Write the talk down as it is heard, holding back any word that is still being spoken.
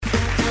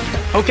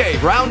Okay,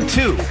 round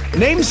two.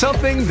 Name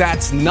something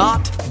that's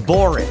not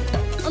boring.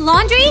 A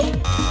laundry?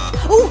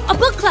 Ooh, a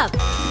book club.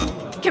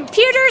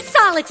 Computer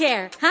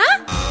solitaire,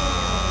 huh?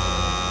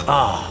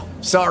 Ah,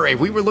 oh, sorry,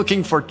 we were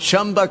looking for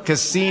Chumba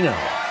Casino.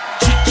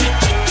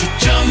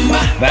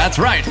 That's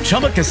right,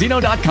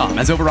 ChumbaCasino.com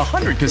has over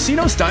 100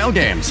 casino-style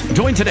games.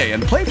 Join today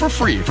and play for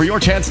free for your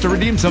chance to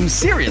redeem some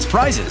serious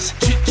prizes.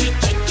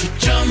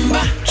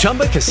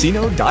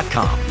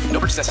 ChumbaCasino.com. No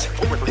purchase necessary.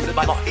 Void where prohibited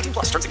by law. 18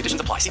 plus. Terms and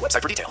conditions apply. See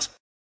website for details.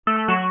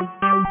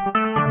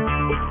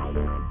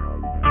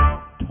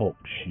 Talk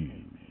shoes.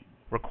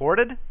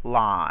 Recorded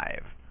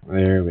live.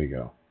 There we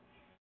go.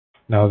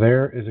 Now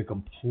there is a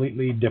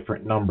completely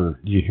different number.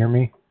 Do you hear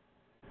me?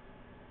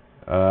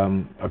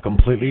 A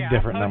completely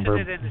different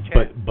number,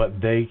 but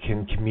they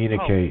can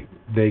communicate. Oh.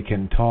 They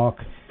can talk.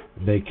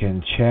 They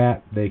can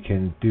chat. They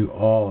can do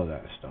all of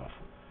that stuff.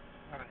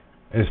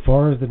 As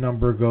far as the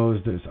number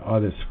goes, that's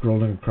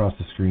scrolling across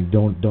the screen.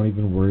 Don't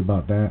even worry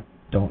about that.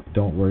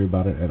 Don't worry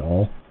about it at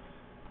all.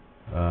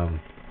 I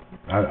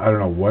don't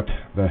know what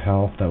the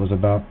hell that was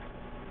about,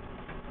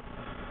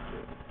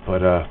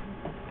 but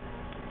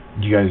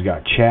you guys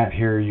got chat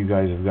here. You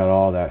guys have got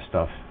all that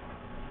stuff.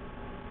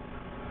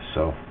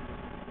 So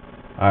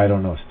I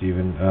don't know,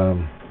 Steven.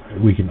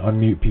 We can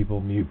unmute people,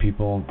 mute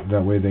people.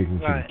 That way they can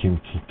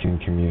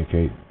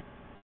communicate.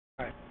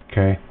 Right.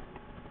 Okay.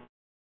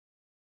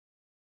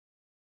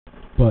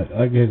 But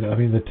again, I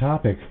mean the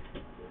topic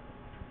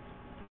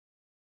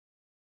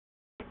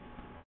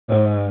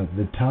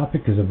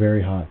is a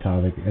very hot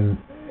topic, and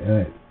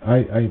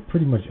I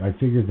pretty much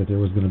figured that there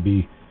was going to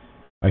be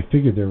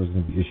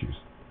issues.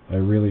 I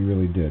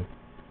really did.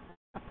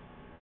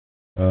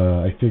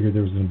 I figured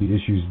there was going to be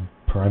issues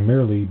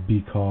primarily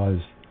because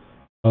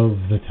of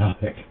the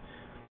topic.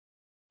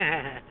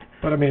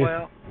 But I mean,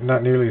 well, it's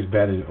not nearly as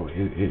bad as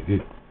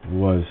it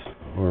was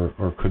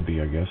or could be,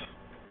 I guess.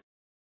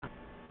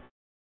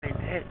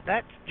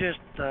 That's just,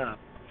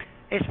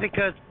 it's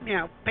because,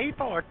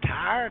 people are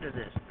tired of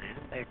this, man.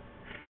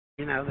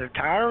 They're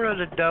tired of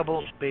the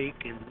double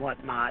speak and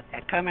whatnot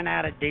coming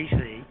out of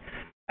D.C.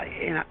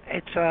 And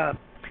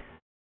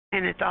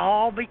it's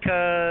all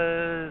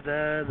because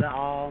of the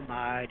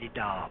almighty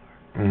dollar.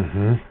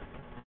 Mm-hmm.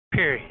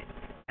 Period.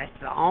 That's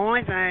the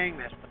only thing.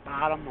 That's the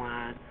bottom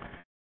line.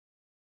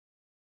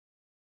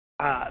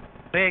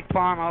 Big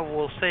Pharma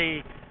will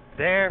see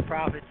their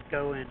profits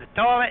go in the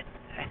toilet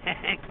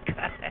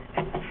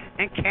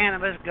and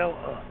cannabis go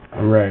up.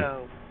 Right.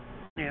 So,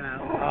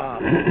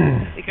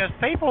 because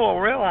people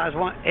will realize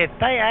if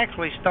they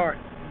actually start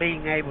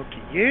being able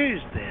to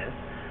use this,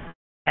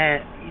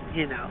 and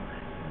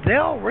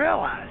they'll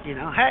realize,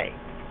 hey,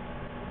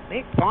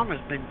 Big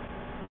Pharma's been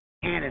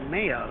handing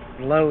me a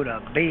load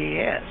of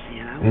BS,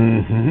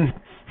 Mm-hmm.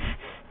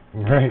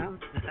 Right.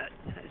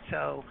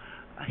 So,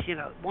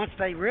 once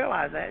they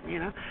realize that,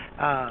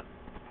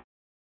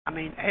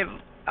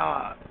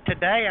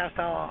 today I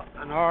saw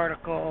an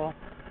article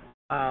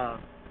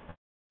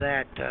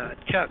that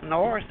Chuck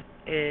Norris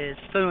is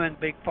suing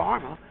Big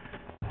Pharma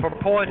for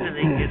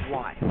poisoning his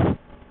wife.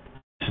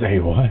 Say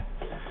what?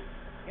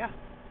 Yeah.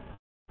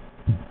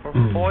 For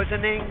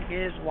poisoning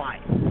his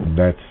wife.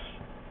 That's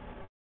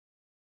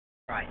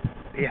right.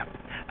 Yeah.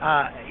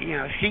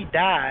 She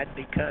died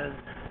because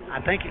I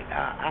think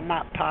I'm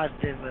not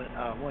positive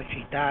what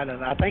she died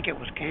of. I think it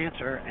was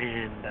cancer,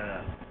 and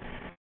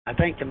I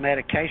think the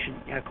medication,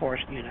 of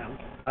course,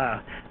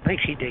 I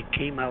think she did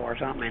chemo or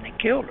something, and it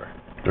killed her.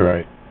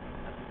 Right.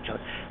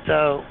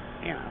 So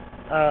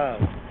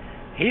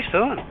he's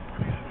suing him.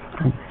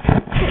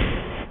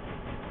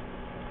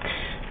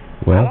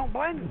 Well, I don't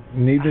blame him.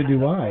 Neither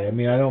do I. I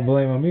mean, I don't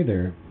blame him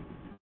either.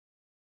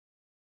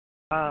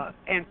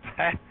 In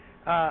fact,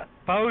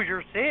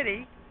 Bossier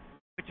City,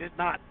 which is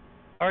not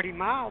 30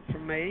 miles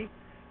from me,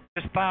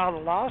 just filed a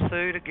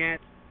lawsuit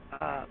against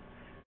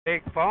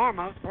Big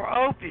Pharma for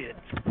opiates.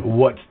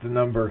 What's the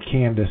number,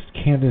 Candace?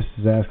 Candace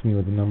is asking me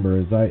what the number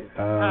is.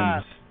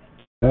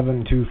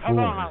 724. Hold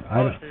on,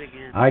 I'll post it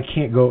again. I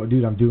can't go,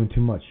 dude. I'm doing too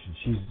much.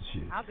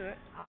 I'll do it.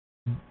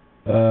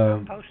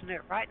 I'm posting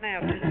it right now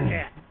to the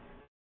chat.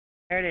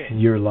 There it is.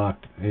 You're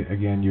locked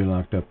again. You're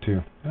locked up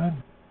too.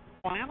 Am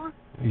I?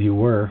 You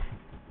were.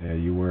 Yeah,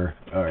 you were.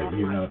 All right,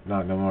 you're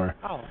not no more.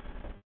 Oh.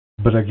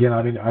 But again,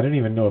 I mean, I don't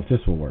even know if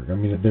this will work. I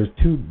mean, there's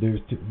two.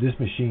 This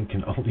machine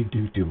can only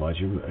do too much,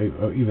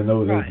 even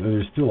though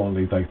there's still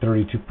only like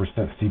 32%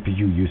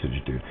 CPU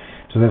usage, dude.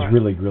 So that's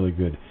really, really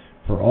good.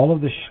 For all of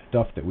the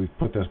stuff that we've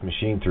put this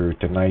machine through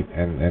tonight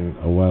and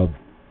while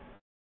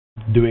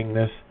doing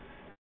this,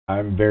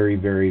 I'm very,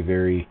 very,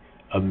 very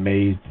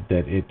amazed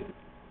that it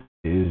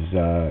is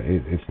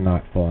it's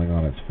not falling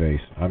on its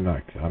face. I'm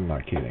not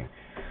kidding.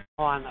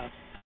 Oh, I know.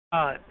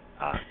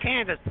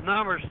 Candace, the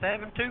number is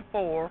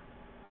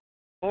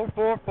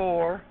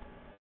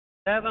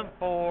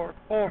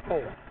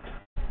 724-444-7444.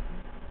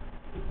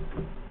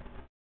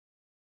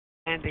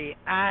 And the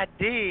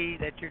ID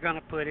that you're going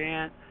to put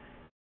in,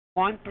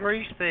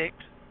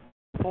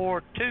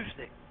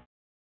 136426.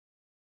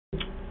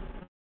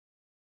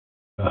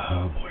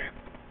 Oh boy.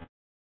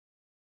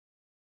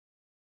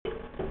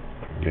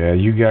 Yeah,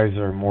 you guys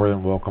are more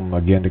than welcome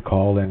again to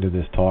call into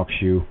this talk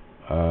show.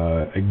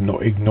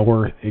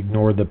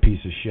 Ignore the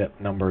piece of shit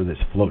number that's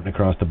floating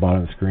across the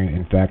bottom of the screen.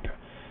 In fact,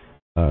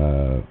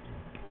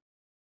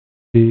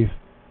 Steve,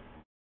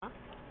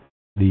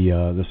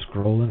 the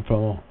scroll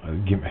info.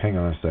 Hang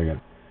on a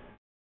second.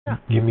 Yeah.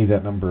 Give me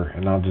that number,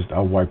 and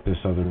I'll wipe this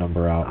other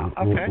number out.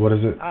 Okay. What is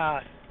it?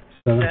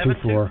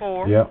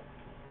 724. Yep.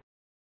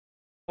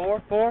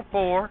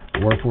 444.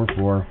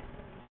 444.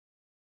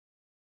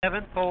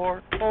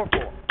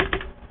 7444.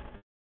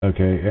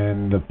 Okay,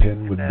 and the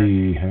pin would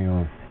be. Hang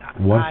on.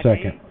 1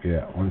 second.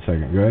 Yeah, 1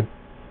 second. Good.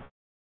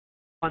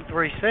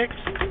 136.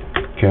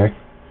 Okay.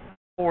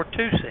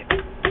 426.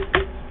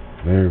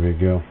 There we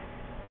go.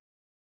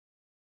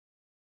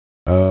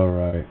 All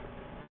right.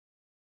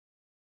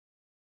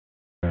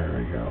 There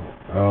we go.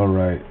 All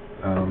right.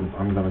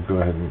 I'm gonna go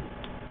ahead and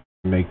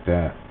make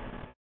that.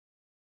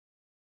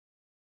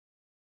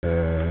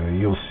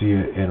 You'll see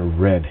it in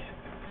red,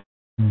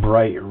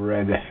 bright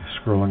red,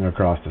 scrolling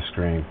across the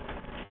screen.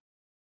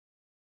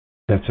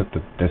 That's at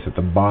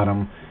the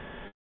bottom,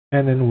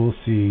 and then we'll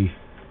see.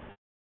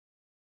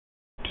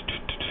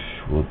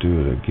 We'll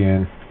do it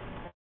again.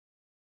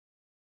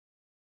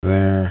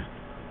 There.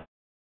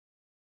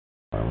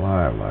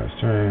 Live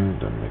stream.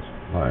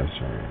 Live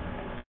stream.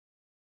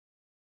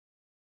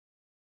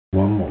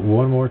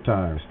 One more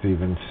time,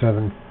 Stephen.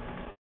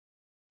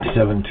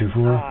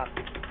 724.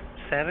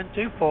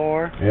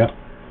 724. Yep.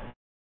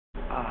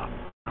 I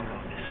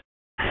wrote this.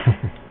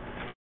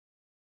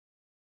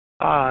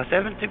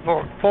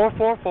 724.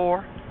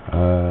 444.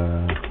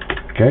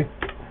 Okay.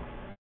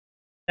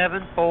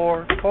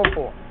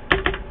 7444.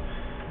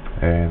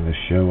 And the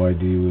show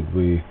ID would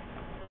be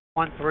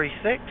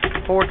 136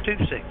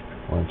 426.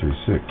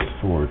 136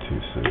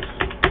 426.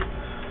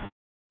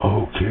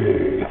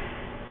 Okay.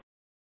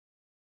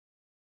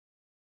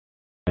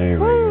 There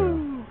we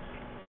go.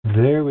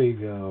 There we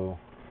go.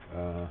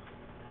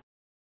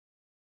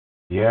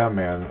 Yeah,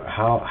 man.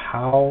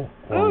 How?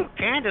 Ooh,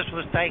 Candace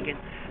was taking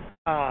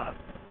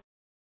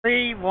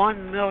 3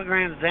 1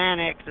 milligrams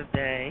Xanax a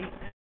day,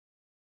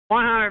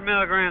 100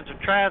 milligrams of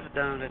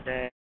Trazodone a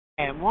day,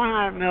 and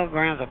 100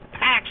 milligrams of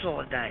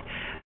Paxil a day.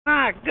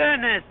 My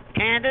goodness,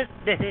 Candace,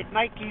 did it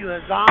make you a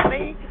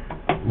zombie?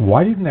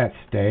 Why didn't that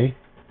stay?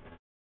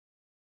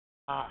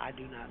 I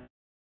do not know.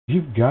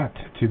 You've got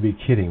to be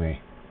kidding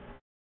me.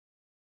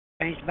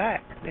 Changed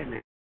back, didn't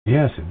it?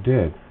 Yes, it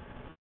did.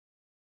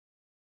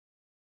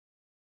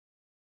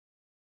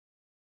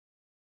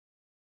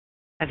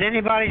 Has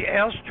anybody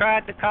else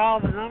tried to call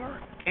the number?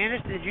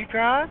 Candace, did you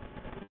try?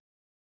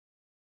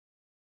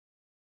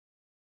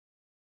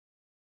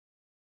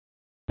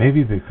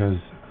 Maybe because...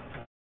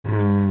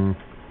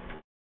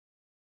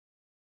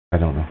 I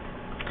don't know.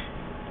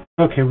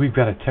 Okay, we've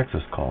got a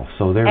Texas call,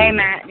 so there. Hey,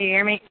 Matt, do you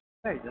hear me?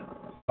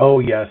 Oh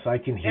yes, I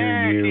can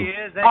hear you.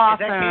 Is that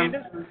awesome.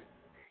 Candace?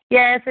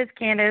 Yes, it's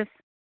Candace.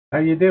 How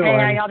you doing? Hey,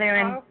 how y'all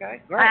doing? Oh,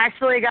 okay, great. I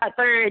actually got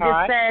through. It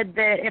just said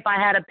that if I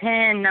had a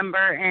PIN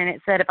number, and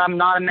it said if I'm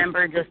not a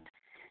member, just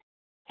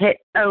hit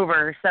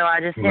over. So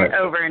I just hit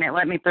over, and it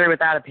let me through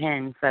without a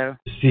PIN. So.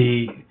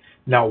 See,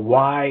 now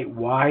why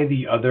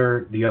the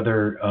other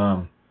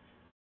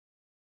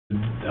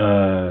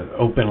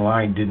open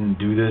line didn't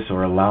do this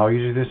or allow you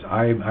to do this?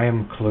 I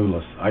am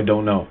clueless. I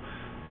don't know.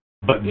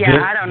 But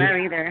yeah, I don't know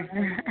either.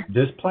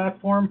 This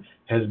platform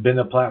has been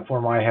a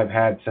platform I have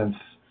had since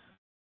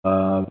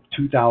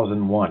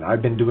 2001.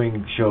 I've been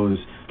doing shows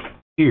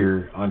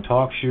here on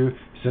TalkShoe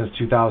since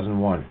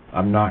 2001.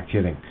 I'm not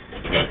kidding.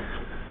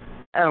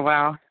 Oh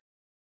wow.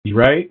 You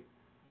right?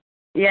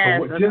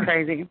 Yes, that's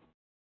crazy.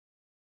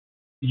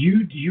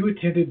 You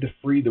attended the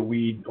Free the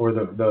Weed or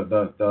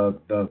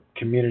the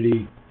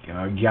community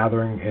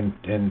gathering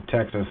in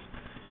Texas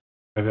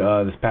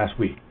this past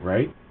week,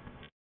 right?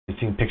 You've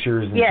seen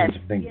pictures and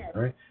things,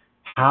 right?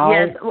 How?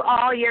 Yes,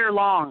 all year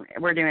long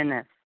we're doing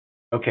this.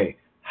 Okay.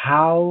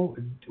 Do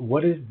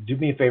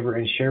me a favor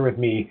and share with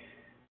me,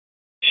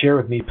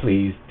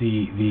 please,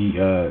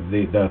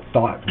 the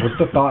thought. What's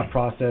the thought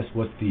process?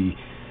 What's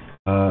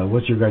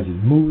your guys'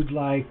 mood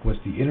like? What's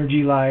the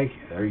energy like?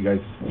 Are you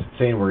guys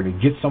saying we're going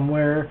to get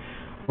somewhere,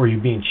 or are you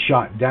being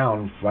shot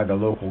down by the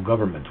local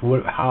government?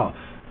 How?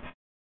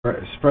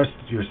 Express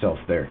yourself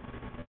there.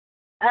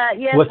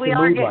 Yes, we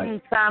are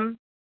getting some.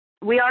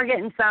 We are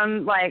getting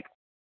some like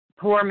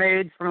poor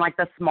moods from like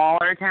the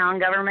smaller town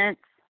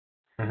governments.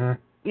 Mm-hmm.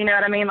 You know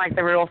what I mean? Like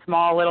the real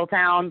small little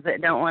towns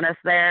that don't want us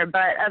there.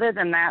 But other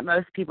than that,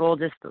 most people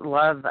just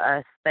love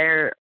us.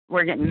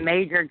 We're getting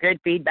major good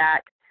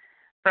feedback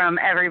from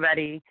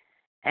everybody,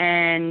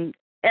 and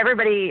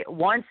everybody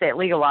wants it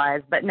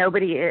legalized, but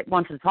nobody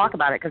wants to talk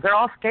about it because they're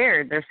all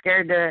scared. They're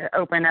scared to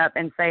open up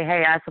and say,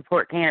 hey, I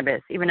support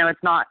cannabis, even though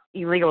it's not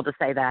illegal to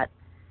say that.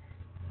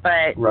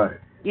 But,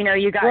 you know,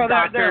 you got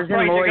doctors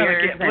and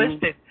lawyers.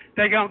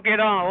 They're going to get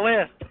on a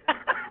list.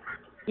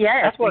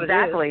 Yes, that's what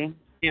exactly. It is.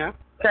 Yeah.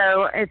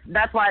 So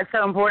that's why it's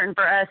so important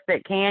for us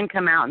that can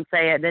come out and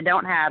say it, that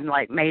don't have,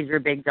 like, major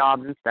big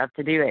jobs and stuff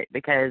to do it,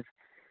 because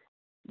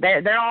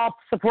they're all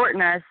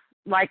supporting us.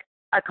 Like,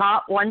 a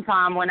cop one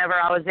time whenever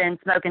I was in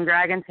Smoking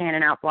Dragons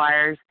handing out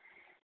flyers.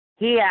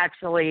 He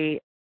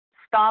actually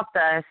stopped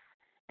us,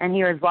 and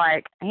he was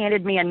like,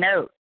 handed me a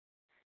note.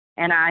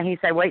 And he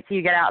said, wait till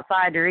you get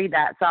outside to read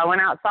that. So I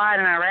went outside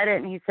and I read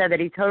it, and he said that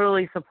he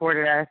totally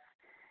supported us,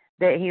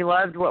 that he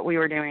loved what we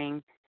were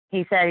doing.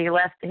 He said he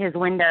left his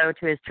window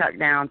to his truck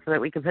down so that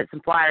we could put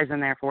some flyers in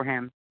there for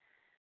him.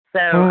 So,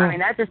 I mean,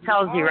 that just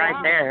tells you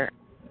right there.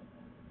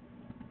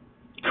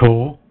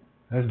 Cool.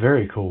 That's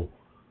very cool.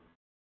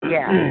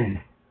 Yeah.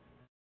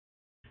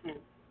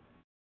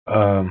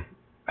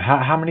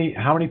 How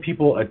many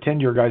people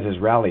attend your guys'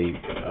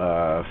 rally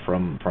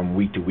from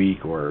week to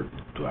week, or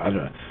I don't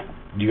know?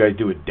 Do you guys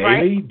do it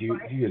daily?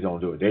 Right. You guys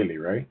don't do it daily,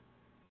 right?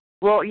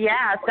 Well,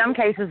 yeah, some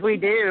cases we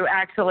do,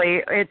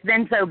 actually. It's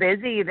been so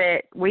busy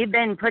that we've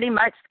been pretty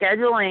much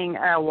scheduling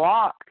a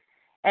walk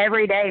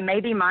every day,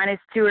 maybe minus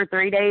 2 or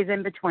 3 days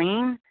in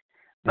between.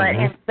 But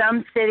in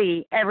some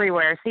city,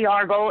 everywhere. See,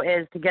 our goal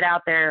is to get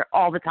out there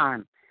all the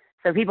time,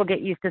 so people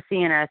get used to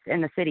seeing us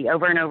in the city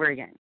over and over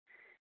again.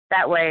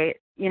 That way,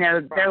 you know,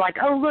 they're like,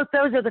 oh, look,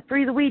 those are the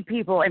Free the Weed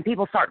people, and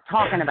people start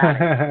talking about it.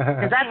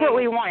 Because that's what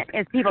we want,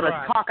 is people to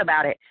talk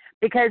about it.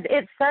 Because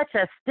it's such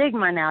a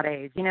stigma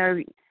nowadays, you know,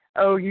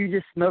 oh, you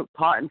just smoke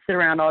pot and sit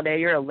around all day,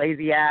 you're a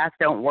lazy ass,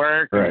 don't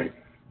work. Right.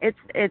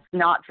 It's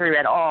not true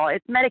at all.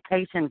 It's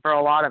medication for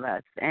a lot of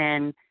us,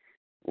 and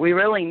we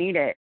really need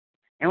it.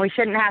 And we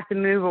shouldn't have to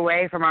move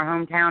away from our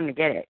hometown to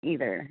get it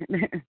either.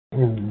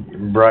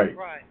 Right.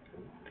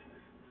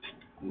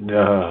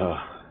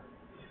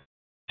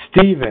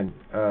 Steven,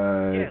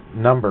 yes.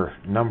 number,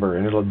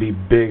 and it'll be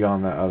big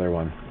on the other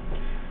one.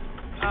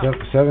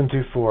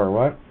 724,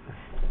 what?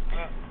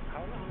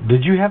 Hold on.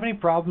 Did you have any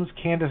problems,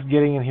 Candace,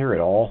 getting in here at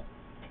all?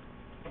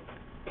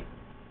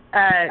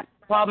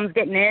 Problems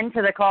getting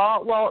into the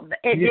call? Well,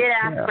 it did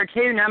ask for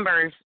 2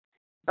 numbers,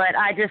 but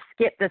I just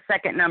skipped the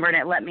second number and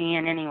it let me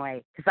in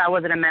anyway because I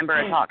wasn't a member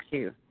of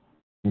TalkShoe.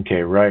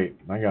 Okay, right.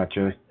 I got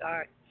you. All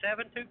right,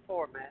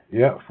 724, Matt.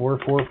 Yeah,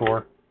 444.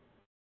 All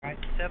right,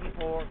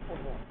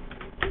 7444.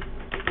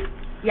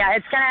 Yeah,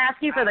 it's going to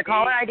ask you for the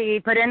caller ID,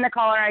 put in the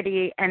caller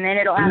ID, and then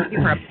it'll ask you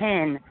for a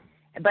PIN.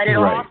 But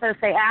it'll also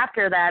say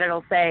after that,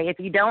 it'll say if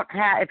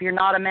you're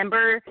not a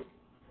member,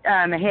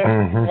 hit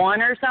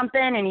 1 or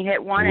something, and you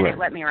hit 1 and it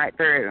let me right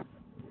through.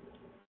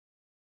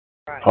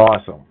 Right.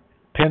 Awesome.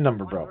 PIN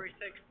number, bro.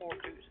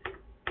 136426.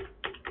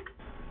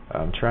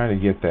 I'm trying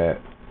to get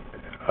that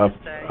up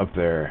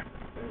there.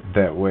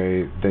 That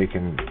way they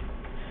can.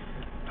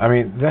 I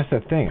mean, that's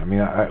the thing. I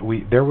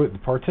mean, there were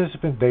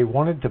participants. They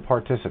wanted to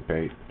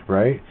participate,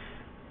 right?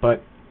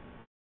 But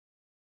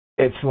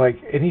it's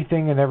like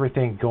anything and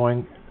everything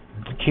going.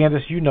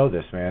 Candace, you know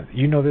this, man.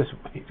 You know this,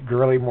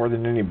 girly, more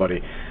than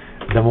anybody.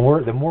 The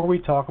more we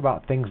talk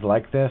about things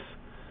like this,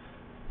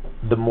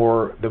 the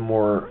more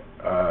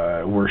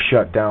we're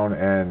shut down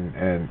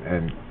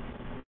and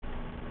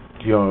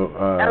you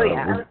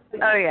know.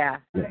 Oh yeah.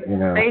 You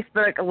know.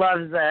 Facebook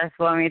loves us.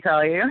 Let me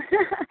tell you.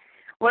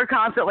 We're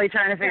constantly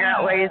trying to figure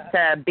out ways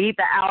to beat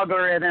the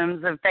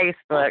algorithms of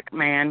Facebook,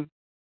 man.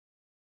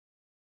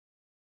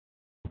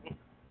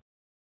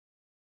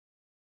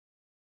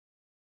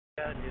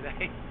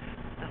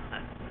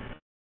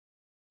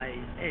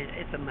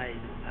 It's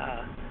amazing.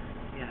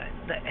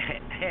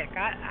 Heck,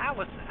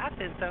 I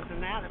sent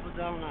something out that was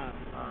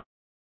on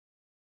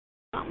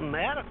something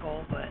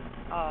medical, but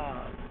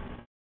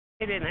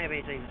it didn't have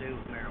anything to do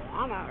with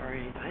marijuana or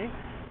anything,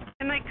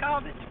 and they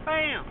called it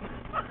spam.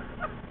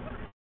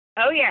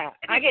 Oh yeah,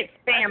 I get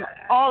spam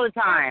all the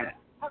time.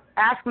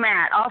 Ask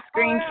Matt. I'll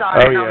screenshot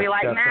it and I'll be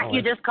like, definitely. Matt,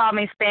 you just called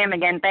me spam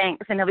again,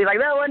 thanks. And he'll be like,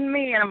 that wasn't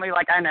me. And I'll be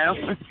like, I know.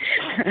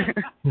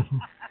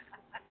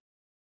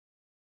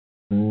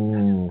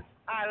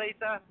 Hi,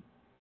 Lisa.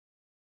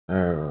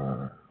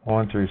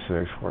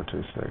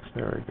 136426.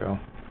 There we go.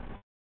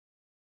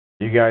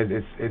 You guys,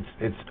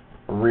 it's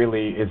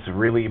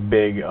really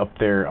big up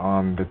there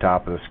on the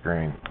top of the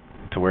screen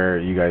to where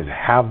you guys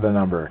have the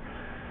number.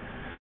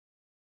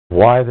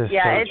 Why this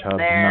search it's hub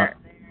there.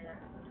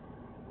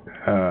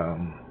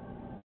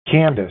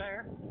 Candace,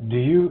 do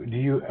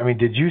you I mean,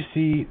 did you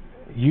see,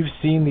 you've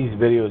seen these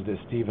videos that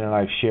Steven and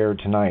I've shared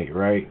tonight,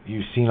 right?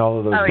 You've seen all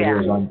of those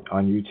videos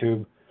on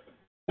YouTube?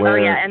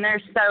 And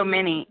there's so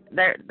many.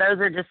 Those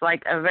are just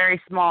like a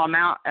very small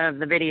amount of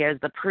the videos,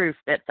 the proof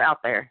that's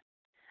out there.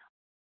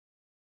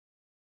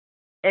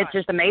 It's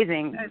just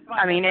amazing.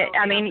 I mean,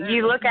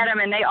 you look at them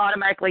and they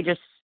automatically just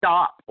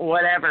stop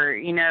whatever,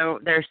 you know,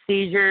 their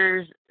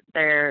seizures,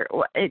 their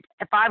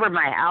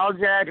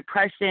fibromyalgia,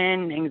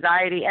 depression,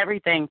 anxiety,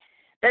 everything.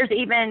 There's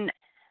even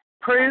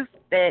proof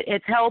that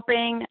it's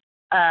helping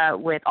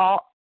with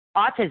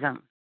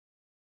autism.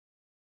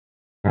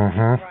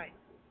 Right.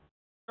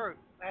 True.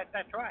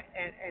 That's right.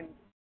 And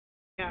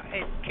you know,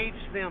 it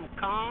keeps them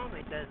calm.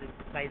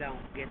 They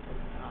don't get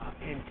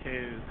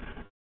into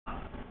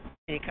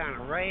any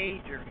kind of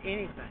rage or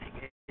anything.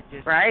 It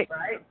just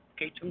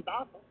keeps them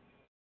docile.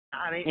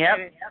 I mean,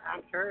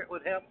 I'm sure it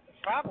would help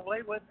probably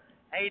with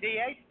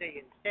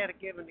ADHD instead of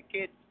giving the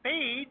kids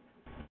speed.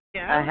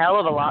 You know, a hell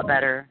of a lot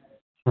better.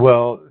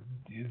 Well,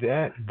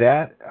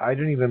 that I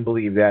don't even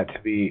believe that to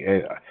be.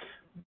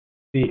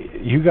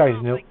 You guys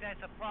know. I don't think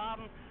that's a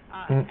problem.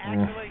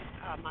 Actually,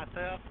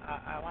 myself,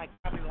 I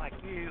probably like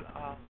you.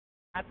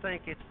 I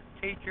think it's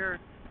the teacher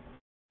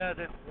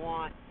doesn't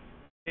want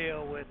to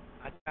deal with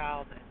a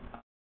child that.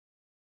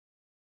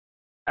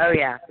 Oh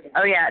yeah.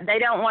 They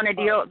don't want to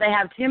deal. They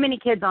have too many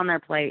kids on their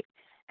plate,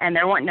 and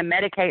they're wanting to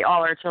medicate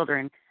all our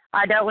children.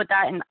 I dealt with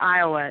that in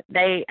Iowa.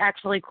 They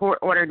actually court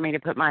ordered me to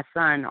put my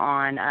son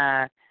on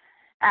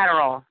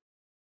Adderall.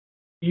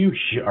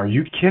 Are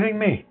you kidding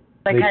me?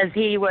 Because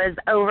he was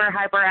over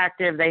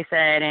hyperactive, they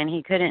said, and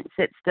he couldn't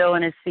sit still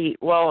in his seat.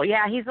 Well,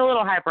 yeah, he's a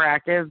little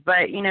hyperactive,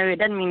 but it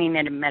doesn't mean he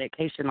needed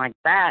medication like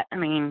that. I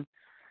mean,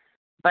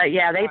 but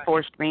yeah, they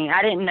forced me.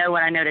 I didn't know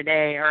what I know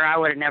today, or I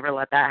would have never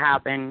let that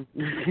happen.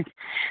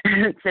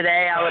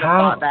 Today, I would have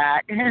fought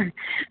back.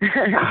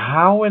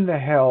 How in the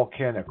hell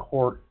can a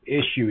court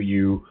issue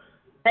you?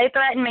 They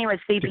threatened me with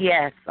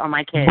CPS on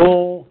my kids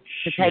to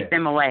take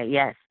them away.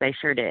 Yes, they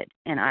sure did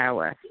in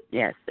Iowa.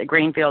 Yes,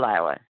 Greenfield,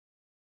 Iowa.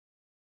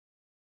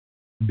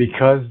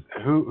 Because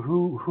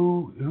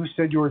who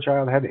said your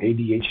child had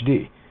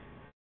ADHD?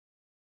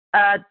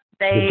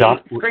 They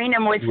screened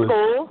them with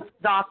school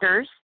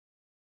doctors.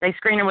 They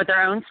screened them with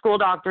their own school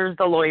doctors,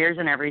 the lawyers,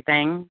 and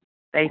everything.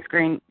 They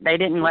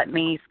didn't let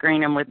me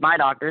screen them with my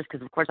doctors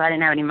because, of course, I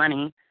didn't have any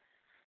money.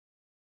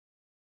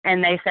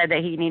 And they said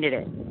that he needed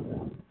it.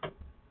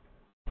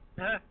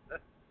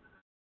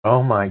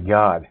 Oh my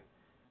God.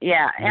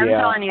 Yeah, I'm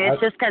telling you,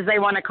 it's just because they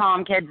want to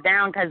calm kids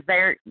down because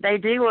they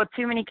deal with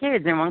too many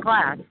kids in one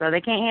class, so they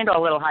can't handle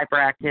a little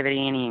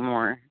hyperactivity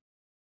anymore.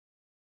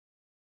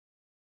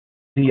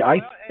 It's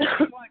like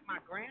my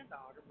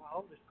granddaughter, my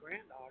oldest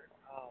granddaughter.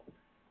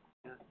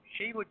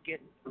 She would get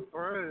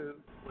through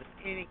with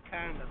any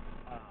kind of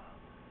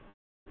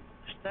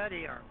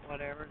study or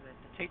whatever that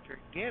the teacher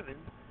had given,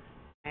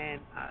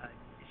 and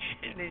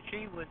then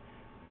she would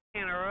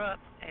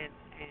interrupt and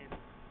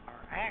or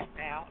act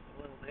out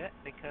a little bit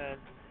because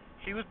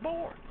she was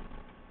bored.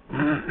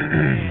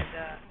 And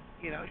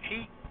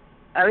she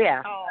called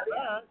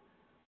us,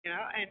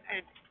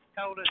 and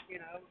told us,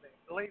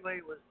 that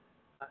Lily was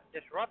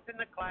disrupting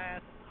the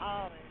class and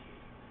all this.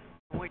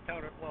 And we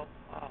told her, well,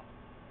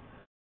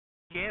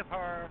 give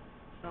her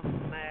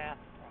some math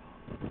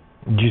problems.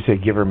 Did you say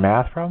give her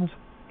math problems?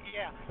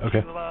 Yeah.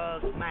 Okay. She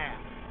loves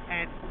math.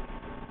 And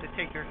the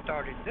teacher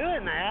started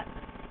doing that,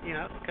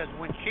 because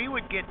when she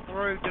would get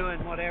through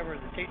doing whatever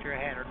the teacher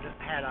had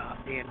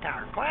the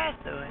entire class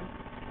doing,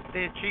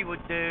 then she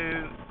would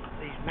do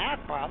these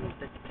math problems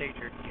that the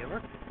teacher would give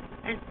her,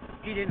 and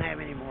she didn't have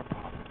any more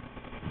problems.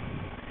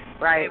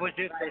 Right. It was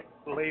just that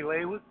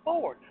Lily was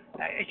bored.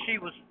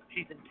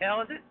 She's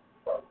intelligent.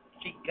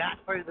 She got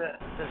through the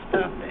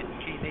stuff that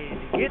she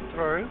needed to get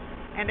through,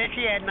 and then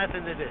she had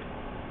nothing to do.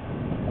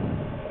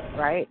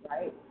 Right.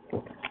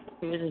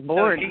 She was just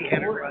bored. So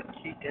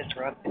she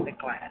disrupted the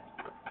class.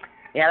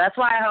 Yeah, that's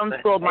why I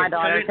homeschooled my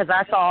daughter, because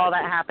I saw all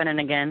that happening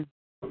again.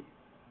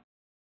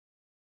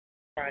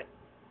 Right.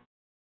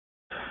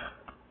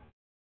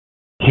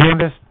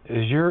 Candace,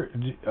 is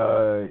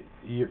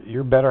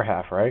your better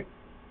half, right?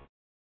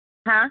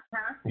 Huh?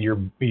 You're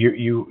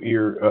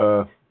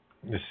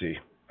let's see.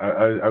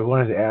 I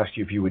wanted to ask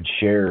you if you would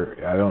share.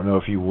 I don't know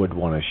if you would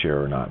want to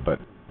share or not, but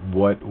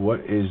what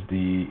is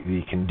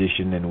the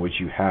condition in which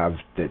you have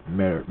that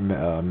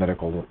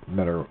medical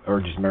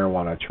or just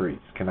marijuana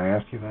treats? Can I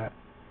ask you that?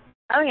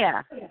 Oh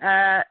yeah.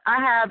 I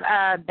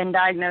have been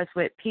diagnosed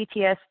with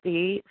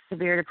PTSD,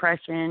 severe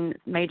depression,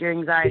 major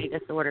anxiety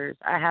disorders.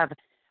 I have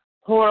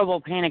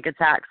horrible panic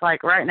attacks.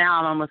 Like right now,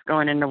 I'm almost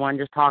going into one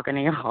just talking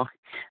to y'all.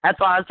 That's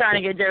why I was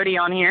trying to get Jody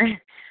on here.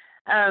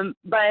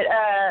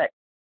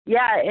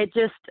 Yeah, it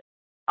just,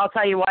 I'll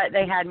tell you what,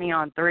 they had me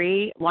on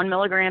 1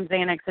 milligram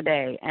Xanax a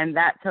day, and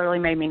that totally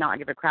made me not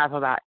give a crap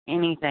about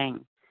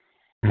anything.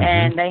 Mm-hmm.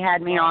 And they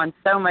had me on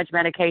so much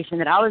medication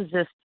that I was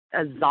just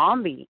a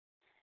zombie.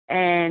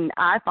 And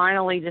I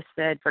finally just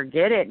said,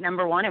 forget it.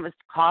 Number one, it was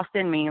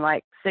costing me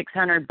like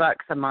 $600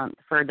 a month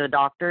for the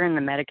doctor and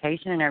the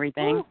medication and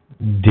everything.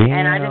 Damn.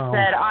 And I just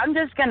said, I'm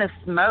just going to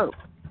smoke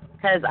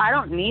because I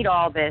don't need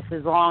all this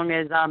as long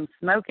as I'm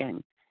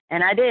smoking.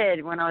 And I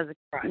did when I was,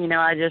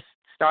 I just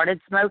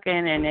started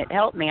smoking and it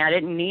helped me. I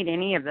didn't need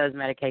any of those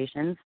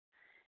medications.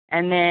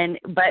 And then,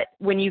 but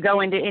when you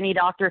go into any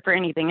doctor for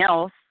anything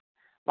else,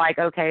 like,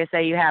 okay,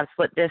 say you have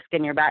split disc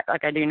in your back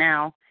like I do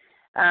now,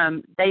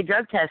 they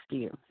drug test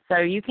you. So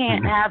you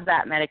can't have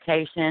that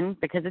medication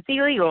because it's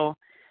illegal.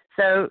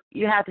 So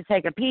you have to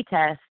take a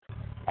P-test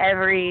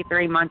every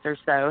 3 months or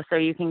so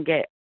you can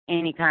get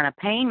any kind of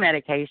pain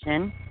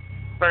medication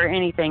for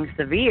anything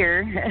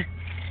severe.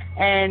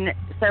 And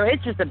so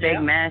it's just a big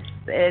mess.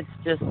 It's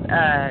just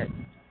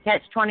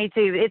catch-22.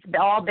 It's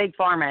all big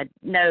pharma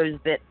knows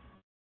that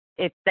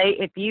if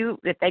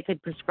they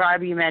could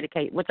prescribe you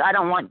Medicaid, which I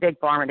don't want big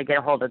pharma to get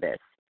a hold of this,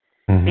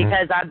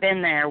 because I've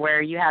been there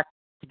where you have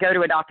to go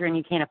to a doctor and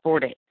you can't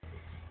afford it.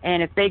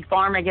 And if big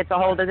pharma gets a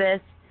hold of this,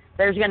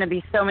 there's going to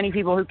be so many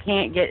people who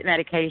can't get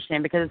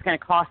medication because it's going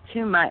to cost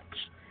too much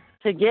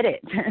to get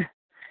it.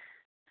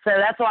 So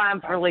that's why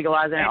I'm for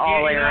legalizing it all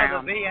the way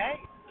around. The VA,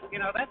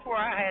 that's where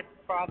I had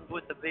problems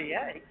with the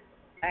VA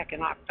back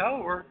in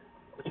October,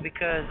 was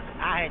because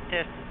I had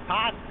tested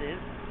positive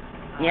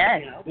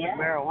with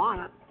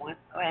marijuana,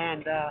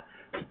 and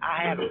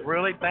I had a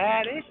really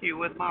bad issue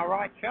with my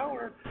right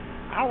shoulder.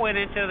 I went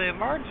into the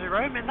emergency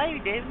room, and they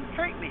didn't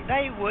treat me.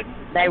 They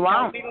wouldn't. They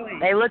won't.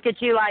 They look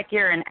at you like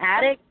you're an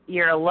addict,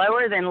 you're a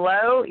lower than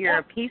low, you're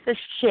a piece of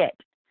shit.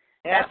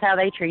 That's how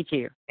they treat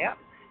you. Yep.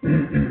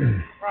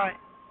 Right.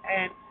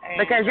 And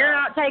because you're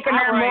not taking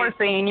that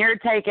morphine, you're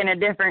taking a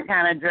different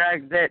kind of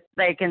drug that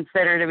they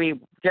consider to be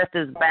just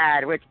as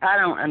bad, which I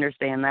don't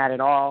understand that at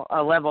all.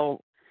 A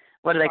level,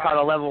 what do they call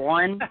it, a level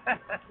 1?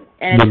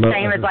 And it's the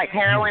same as like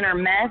heroin or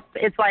meth.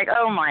 It's like,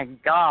 oh my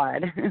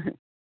God.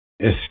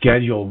 A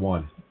Schedule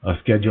 1. A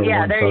Schedule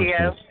 1 there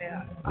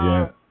substance. You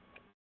go.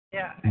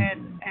 Yeah.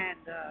 And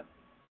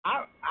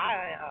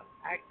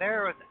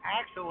there is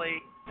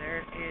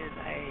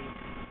a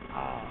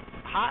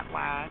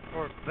hotline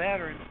for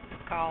veterans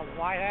called the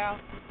White House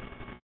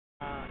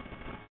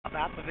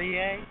about the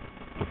VA.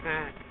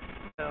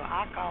 So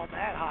I called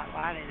that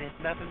hotline, and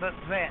it's nothing but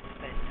vets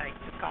that take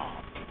the call.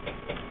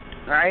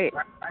 Right.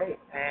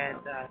 And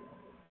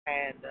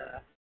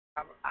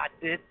I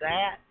did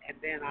that, and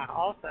then I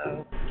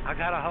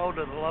got a hold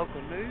of the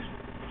local news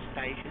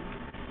station,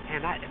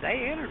 and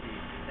they interviewed me.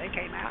 They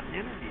came out and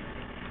interviewed me.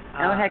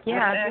 Oh, heck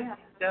yeah.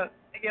 So,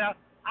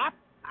 I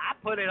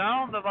put it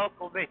on the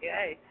local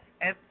VA,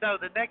 and so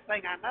the next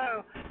thing I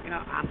know,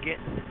 I'm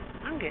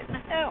getting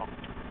help.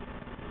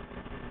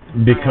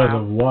 Because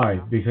of why?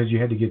 Because you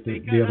had to get the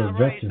other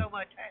veterans. So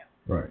much help.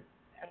 Right.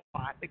 That's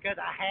why. Because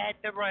I had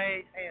to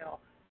raise hell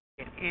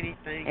in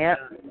anything. Yep.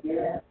 done.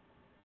 Yeah.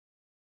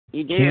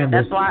 You do. Candace,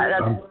 that's why.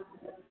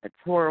 It's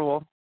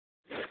horrible.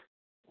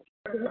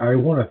 I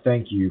want to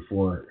thank you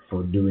for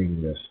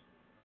doing this.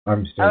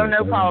 Oh,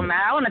 no problem,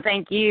 Matt. I want to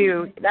thank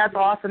you. That's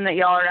awesome that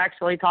y'all are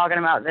actually talking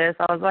about this.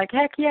 I was like,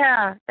 heck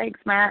yeah. Thanks,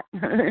 Matt.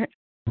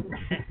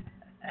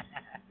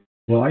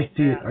 Well, I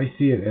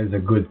see it as a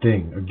good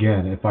thing.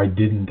 Again, if I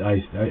didn't,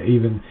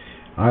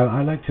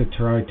 I like to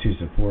try to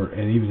support,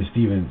 and even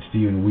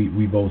Steven,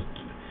 we both.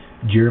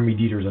 Jeremy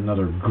Dieter's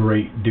another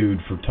great dude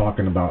for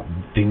talking about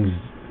things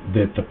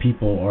that the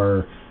people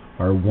are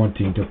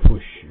wanting to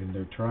push, and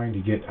they're trying to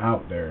get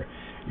out there.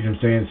 You know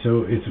what I'm saying?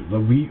 So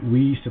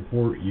we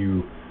support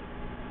you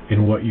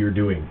in what you're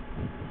doing.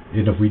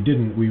 And if we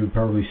didn't, we would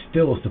probably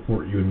still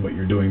support you in what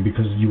you're doing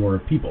because you are a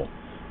people.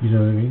 You know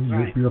what I mean?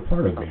 Right. You're a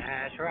part of me.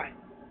 That's right.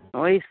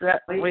 We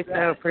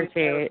so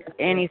appreciate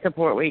any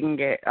support we can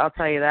get. I'll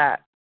tell you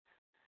that.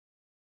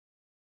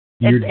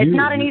 It's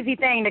not an easy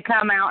thing to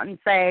come out and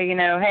say,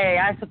 hey,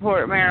 I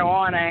support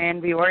marijuana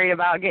and be worried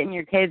about getting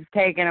your kids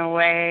taken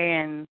away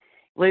and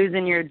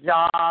losing your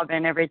job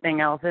and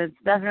everything else. It's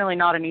definitely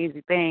not an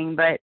easy thing,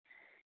 but,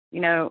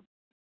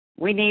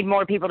 we need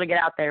more people to get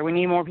out there. We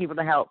need more people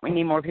to help. We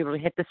need more people to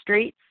hit the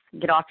streets,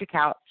 get off your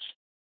couch,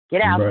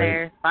 get out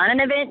there, find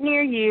an event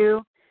near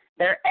you.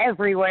 They're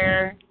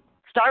everywhere.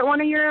 Start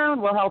one of your own.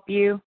 We'll help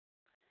you.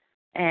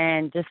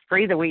 And just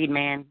free the weed,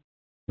 man.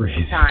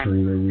 Free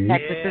the weed.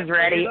 Texas is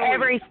ready.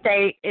 Every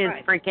state is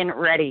freaking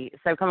ready.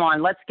 So come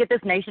on, let's get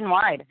this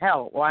nationwide.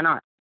 Hell, why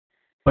not?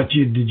 But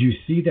did you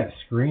see that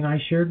screen I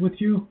shared with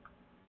you?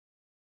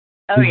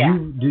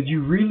 Did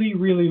you really,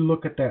 really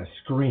look at that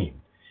screen?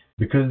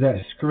 Because that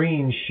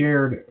screen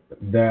shared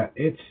that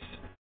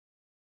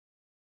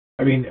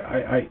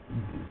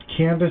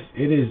Candace,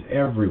 it is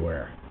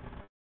everywhere.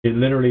 It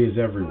literally is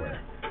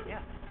everywhere. Yeah.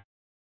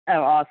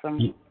 Oh,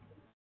 awesome.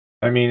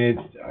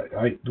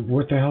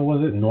 What the hell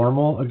was it?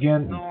 Normal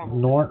again?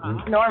 Normal,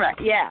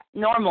 yeah.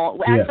 Normal.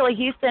 Actually,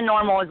 Houston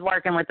Normal is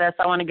working with us.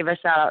 I want to give a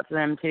shout out to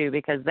them too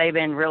because they've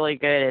been really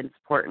good at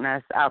supporting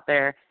us out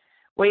there.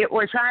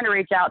 We're trying to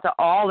reach out to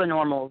all the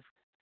normals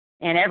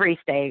in every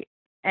state,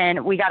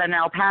 and we got an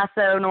El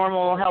Paso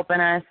Normal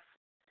helping us,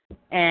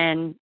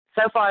 and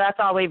so far that's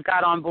all we've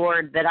got on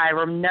board that I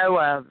know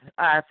of.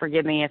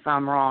 Forgive me if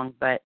I'm wrong,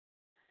 but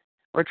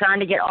we're trying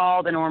to get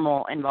all the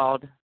normal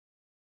involved.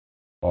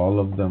 All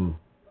of them.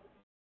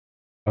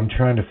 I'm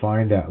trying to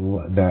find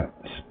that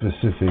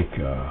specific.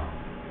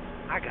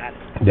 I got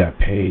it. That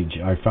page.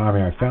 I found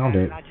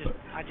it.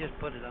 I just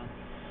put it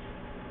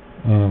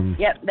on.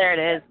 Yep, there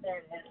it is.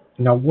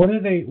 Now,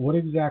 what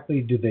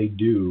exactly do they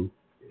do?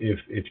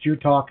 If you're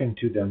talking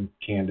to them,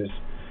 Candace,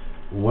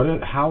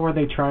 how are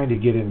they trying to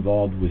get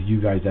involved with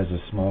you guys as a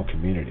small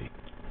community?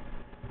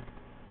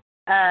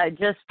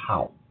 Just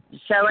how?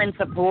 Showing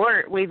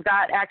support. We've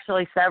got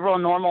actually several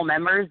normal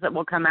members that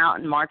will come out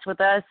and march with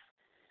us,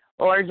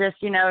 or just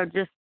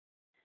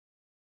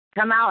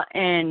come out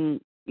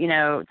and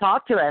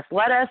talk to us.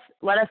 Let us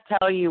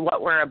tell you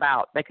what we're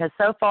about, because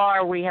so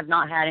far we have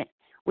not had it.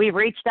 We've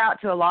reached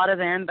out to a lot of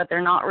them, but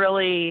they're not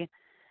really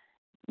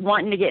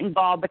wanting to get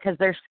involved because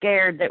they're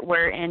scared that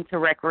we're into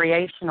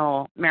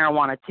recreational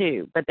marijuana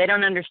too. But they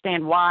don't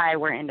understand why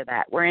we're into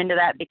that. We're into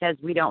that because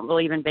we don't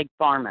believe in big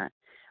pharma.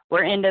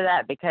 We're into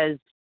that because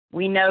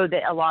we know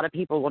that a lot of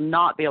people will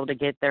not be able to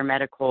get their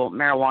medical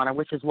marijuana,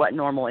 which is what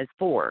normal is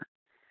for.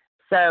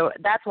 So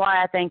that's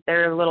why I think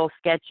they're a little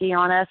sketchy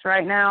on us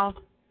right now.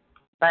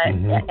 But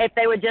if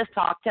they would just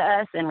talk to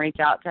us and reach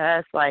out to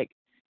us, like,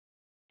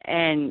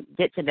 and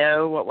get to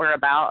know what we're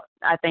about,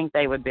 I think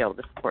they would be able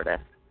to support us.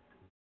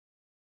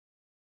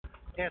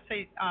 Yeah,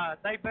 see,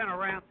 they've been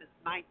around since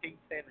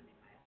 1970.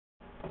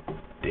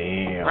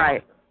 Damn.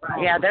 Right.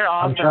 Yeah, they're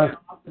awesome.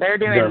 They're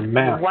doing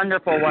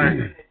wonderful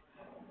work.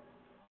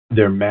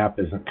 Their map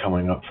isn't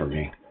coming up for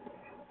me.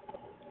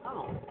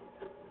 Oh.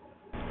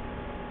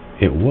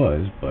 It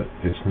was, but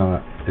it's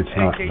not. It's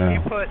not Did now.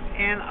 you put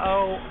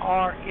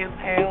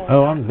NORML?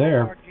 Oh, I'm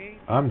there.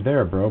 I'm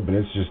there, bro, but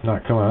it's just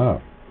not coming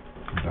up.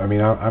 I mean,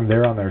 I'm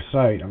there on their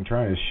site. I'm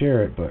trying to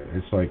share it, but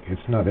it's like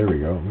it's not. There we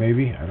go.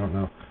 Maybe, I don't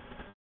know.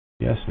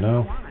 Yes,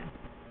 no.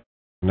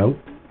 Nope.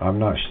 I'm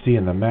not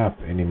seeing the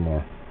map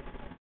anymore.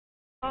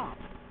 Oh.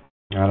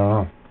 I don't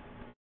know.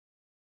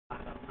 I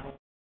don't know.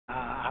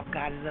 I've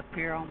got it up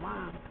here on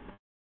mine.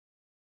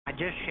 I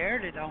just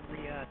shared it on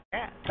the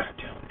chat.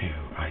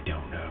 I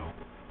don't know.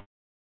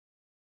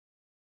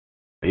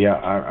 Yeah,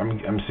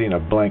 I'm seeing a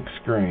blank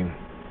screen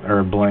or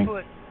a blank.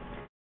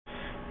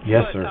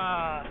 Yes, sir.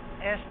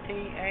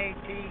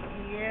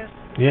 STATES.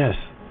 Yes.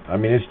 I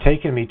mean, it's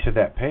taking me to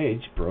that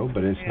page, bro,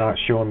 but it's not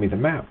showing me the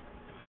map.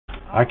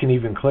 I can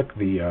even click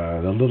the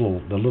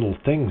little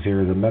things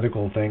here, the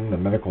medical thing, the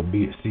medical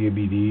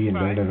CBD, and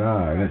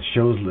and it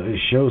shows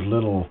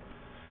little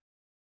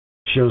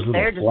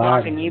They're just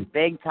flags. blocking you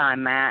big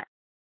time, Matt.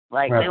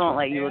 Like, they won't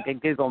let you look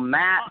at Google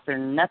Maps or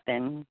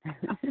nothing.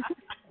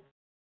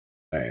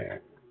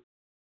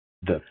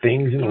 The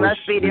things in you which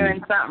must be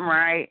doing something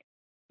right.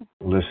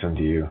 Listen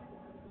to you.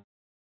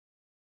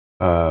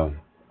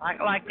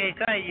 Like they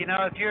say,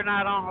 if you're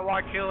not on the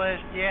watch your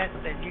list yet,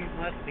 then you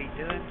must be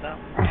doing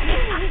something.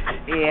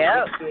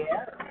 Yep.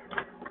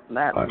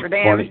 That's for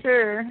damn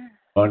sure.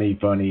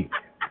 Funny.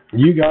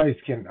 You guys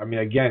can, I mean,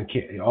 again,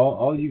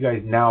 all you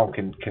guys now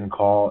can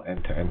call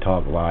and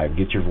talk live.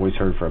 Get your voice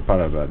heard for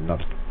about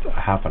another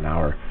half an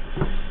hour.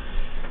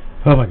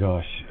 Oh my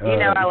gosh.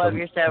 I love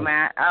your show,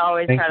 Matt. I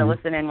always try to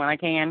listen in when I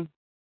can.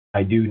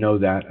 I do know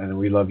that, and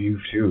we love you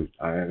too.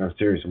 I'm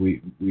serious.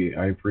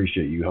 I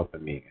appreciate you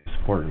helping me,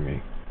 supporting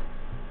me.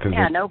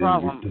 Yeah, no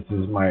problem. This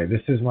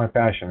is my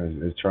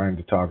passion is trying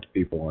to talk to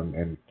people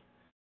and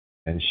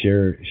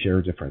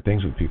share different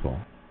things with people.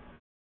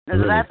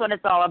 Really. That's what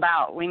it's all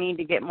about. We need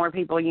to get more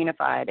people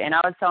unified. And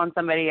I was telling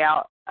somebody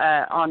out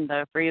on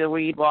the Free the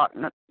Weed walk,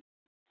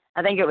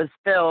 I think it was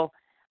Phil,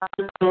 I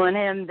was telling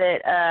him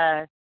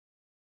that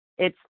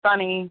it's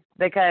funny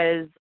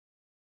because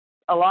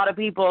a lot of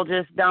people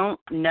just don't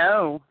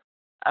know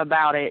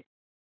about it.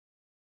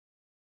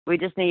 We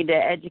just need to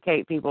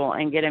educate people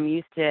and get them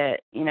used to,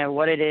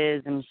 what it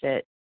is and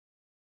shit.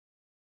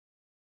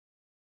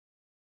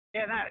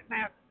 Yeah, now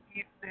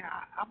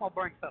I'm going to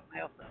bring something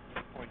else up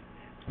for you.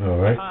 All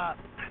right.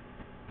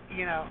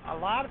 A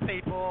lot of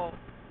people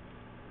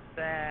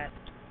that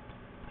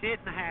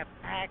didn't have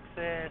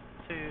access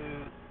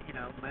to,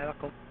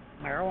 medical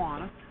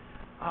marijuana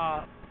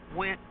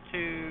went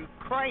to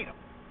Kratom.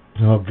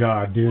 Oh,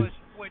 God, dude.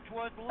 Which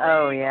was legal.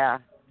 Oh, yeah.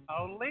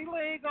 Totally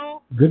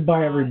legal.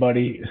 Goodbye,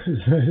 everybody.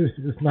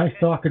 It's nice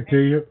talking to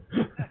you.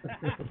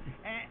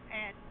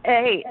 and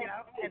hey.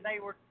 And they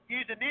were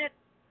using it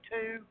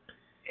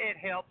it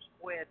helps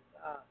with,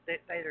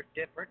 there's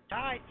different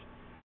types.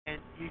 And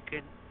you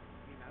can,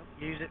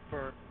 use it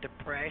for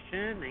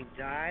depression,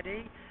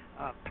 anxiety,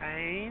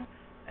 pain,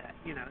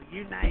 you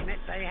name it,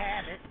 they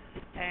have it.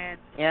 And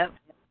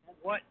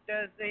what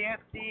does the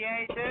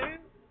FDA do?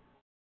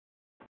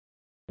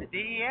 The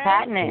DEA?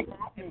 Patent it.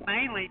 It's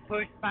mainly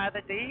pushed by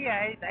the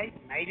DEA. They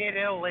made it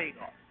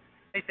illegal.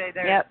 They say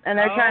and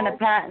they're trying to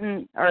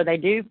patent, or they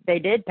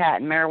did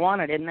patent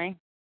marijuana, didn't they?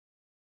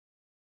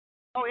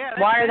 Oh, yeah.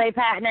 Why are they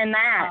patenting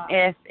that?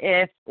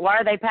 Why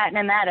are they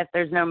patenting that if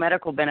there's no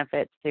medical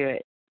benefits to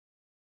it?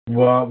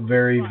 Well,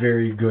 very,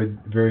 very good,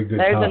 very good.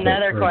 There's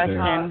another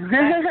question.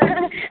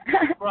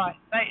 Right.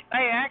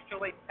 They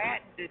actually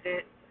patented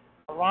it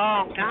a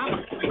long time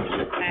ago.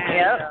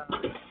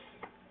 And,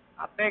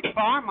 a big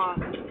pharma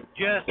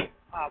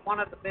one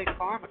of the big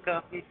pharma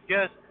companies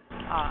just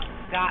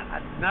got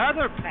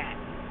another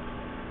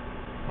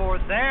patent for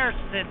their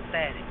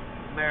synthetic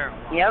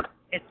marijuana. Yep.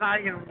 It's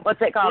not even.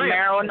 What's it called?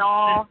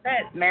 Marinol?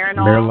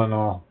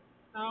 Marinol.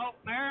 No,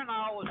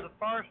 Marinol was the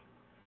first.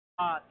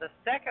 The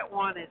second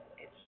one it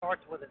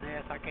starts with an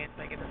S. I can't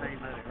think of the name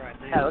of it right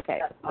now. Oh,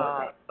 okay.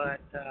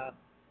 But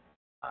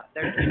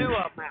there's two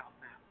of them out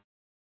now.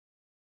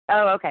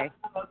 Oh, okay.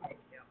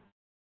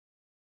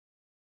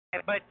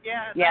 But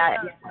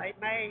they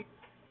made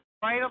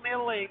Kratom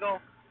illegal,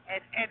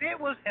 and it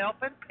was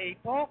helping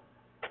people.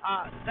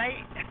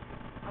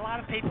 A lot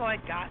of people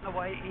had gotten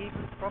away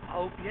even from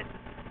opiates.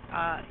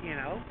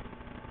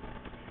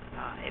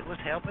 It was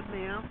helping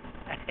them.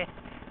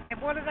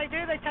 And what do? They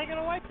take it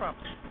away from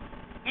them.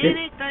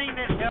 Anything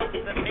that helps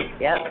the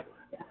people,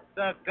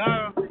 the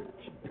government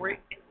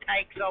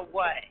takes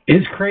away.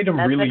 Is Kratom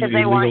That's really because illegal?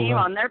 they want you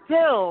on their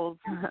pills.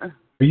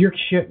 You're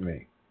shitting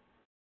me.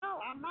 No,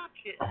 I'm not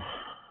shitting.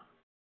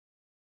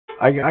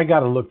 I got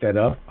to look that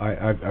up.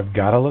 I've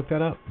got to look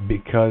that up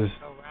because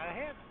Go right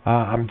ahead.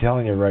 I'm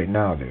telling you right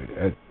now,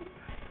 dude.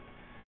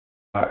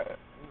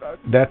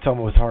 That's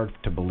almost hard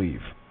to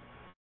believe.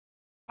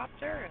 I'm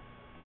serious.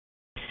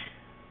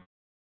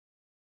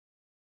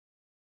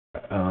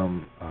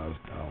 I'll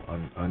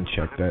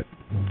uncheck that.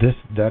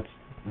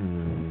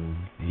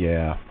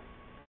 Yeah.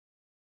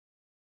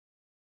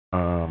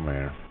 Oh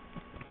man,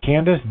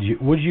 Candace,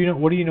 what do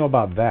you know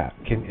about that?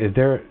 Is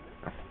there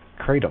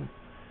kratom?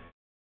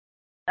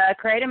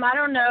 Kratom, I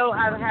don't know.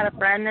 I've had a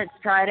friend that's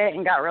tried it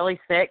and got really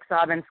sick, so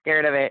I've been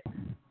scared of it.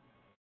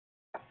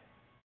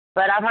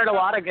 But I've heard a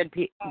lot of good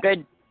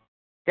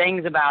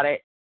things about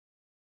it.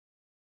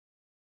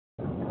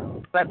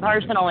 But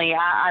personally,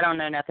 I don't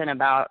know nothing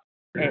about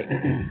it.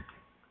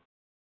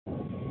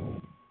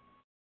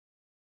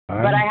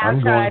 But I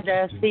have tried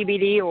the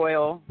CBD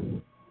oil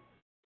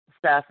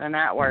stuff, and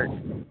that works.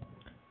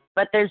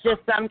 But there's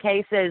just some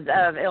cases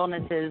of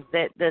illnesses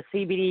that the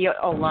CBD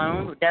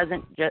alone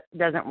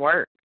doesn't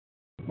work.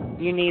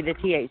 You need the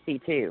THC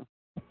too.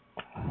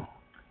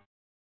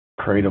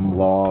 Kratom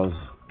laws.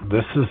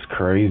 This is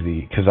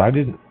crazy because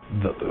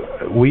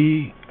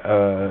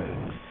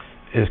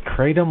is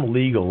kratom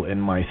legal in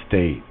my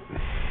state?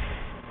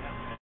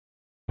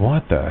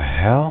 What the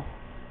hell?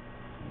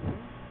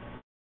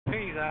 Here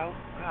you go.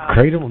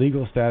 Kratom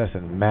legal status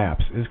and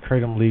maps. Is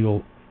kratom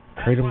legal?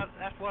 Kratom.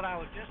 That's what I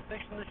was just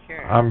fixing to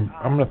share. I'm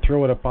gonna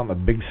throw it up on the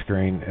big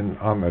screen and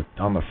on the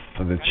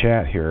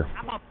chat here.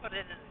 I'm gonna put it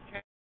in the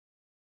chat.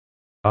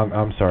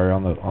 I'm sorry,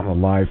 on the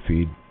live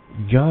feed.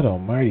 God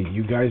Almighty,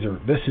 you guys are.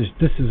 This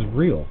is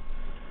real.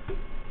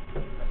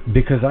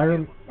 Because I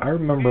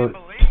remember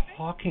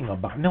talking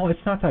about. No,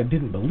 it's not that I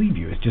didn't believe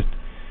you. It's just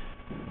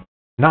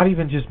not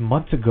even just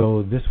months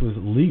ago. This was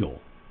legal.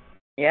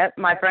 Yep,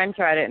 my friend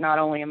tried it not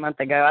only a month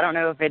ago. I don't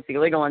know if it's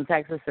illegal in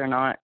Texas or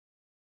not,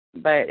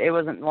 but it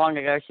wasn't long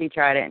ago. She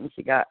tried it and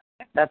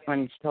that's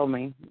when she told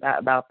me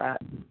about that.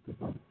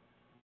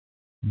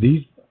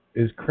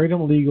 Is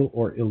kratom legal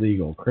or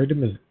illegal?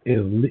 Kratom is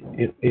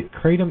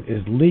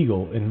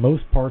legal in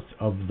most parts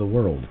of the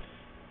world,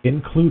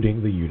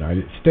 including the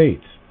United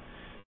States.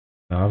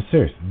 Now, I'm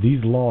serious.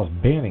 These laws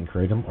banning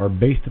kratom are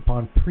based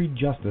upon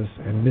prejudice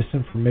and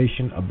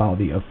misinformation about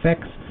the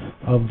effects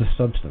of the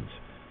substance.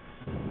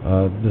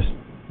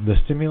 The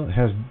stimulant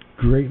has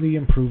greatly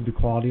improved the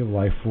quality of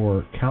life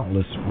for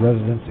countless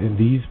residents in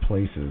these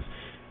places,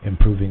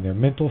 improving their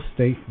mental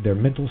states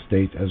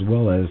as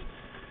well as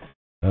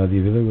the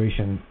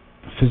evaluation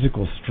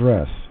physical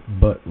stress.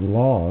 But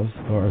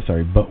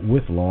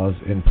with laws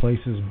in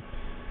places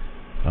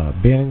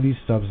banning these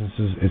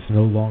substances, it's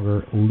no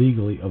longer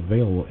legally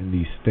available in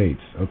these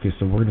states. Okay,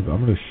 so I'm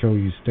going to show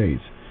you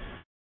states.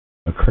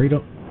 A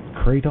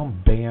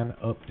kratom ban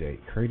update.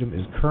 Kratom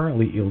is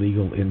currently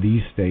illegal in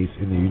these states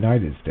in the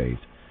United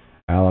States: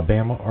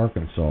 Alabama,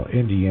 Arkansas,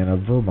 Indiana,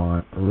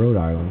 Vermont, Rhode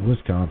Island,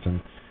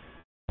 Wisconsin,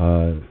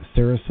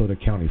 Sarasota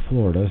County,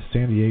 Florida,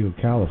 San Diego,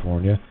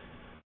 California,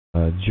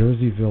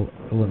 Jerseyville,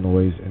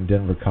 Illinois, and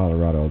Denver,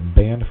 Colorado.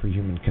 Banned for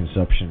human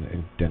consumption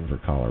in Denver,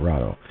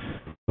 Colorado.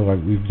 So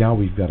we've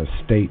got a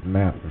state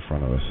map in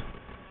front of us.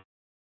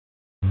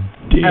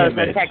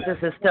 So Texas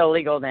is still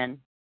legal then?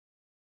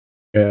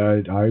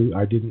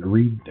 I didn't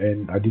read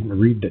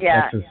that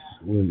Texas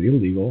was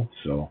illegal,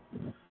 so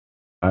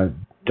I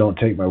don't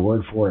take my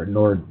word for it,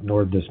 nor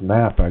this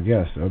map, I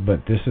guess.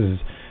 But this is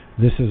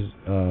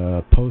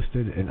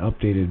posted and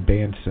updated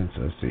banned since,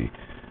 let's see,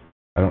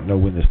 I don't know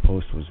when this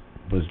post was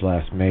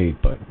last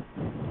made, but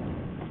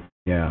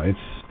yeah, it's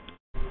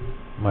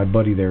my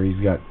buddy there.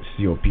 He's got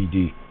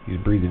COPD. He's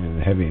breathing in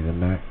heavy than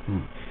that.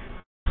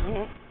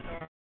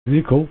 Is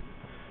it cool?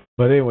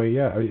 But anyway,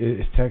 yeah,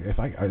 if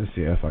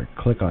I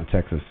click on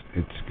Texas,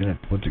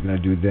 what's it gonna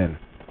do then?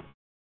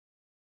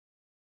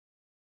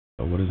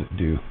 So what does it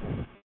do?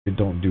 It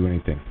don't do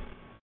anything.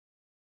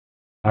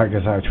 I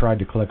guess I tried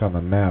to click on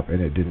the map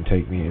and it didn't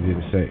take me. It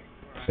didn't say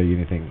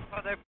anything.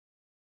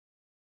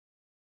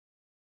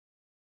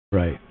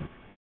 Right.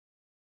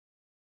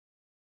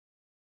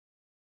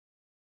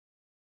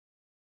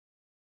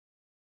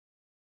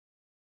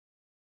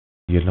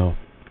 You know,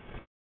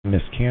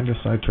 Miss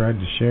Candace, I tried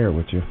to share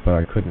with you, but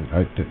I couldn't.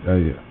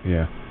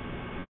 Yeah.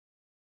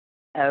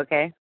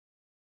 Okay.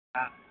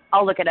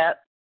 I'll look it up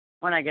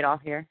when I get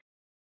off here.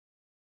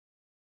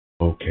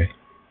 Okay.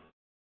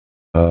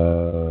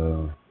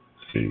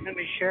 See. Let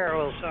me share a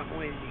little something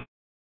with you.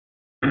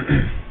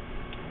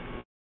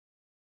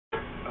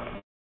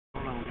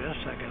 Hold on just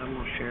a second. I'm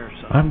going to share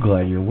something. I'm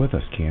glad you're with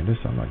us, Candace.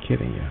 I'm not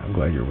kidding you. I'm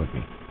glad you're with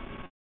me.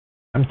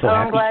 I'm so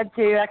happy. I'm glad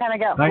too. I kind of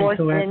got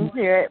forced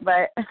into it,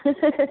 but...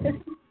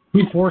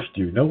 Who forced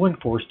you? No one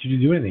forced you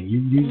to do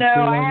anything. No,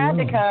 I had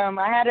to come.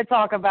 I had to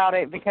talk about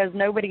it because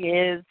nobody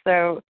is.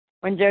 So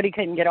when Jody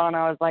couldn't get on,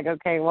 I was like,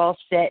 okay, well,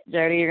 shit,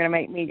 Jody, you're going to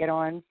make me get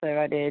on. So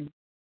I did.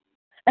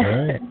 All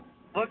right.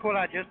 Look what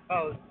I just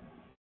posted.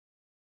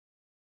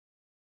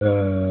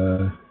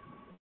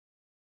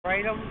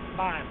 Kratom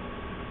Bible.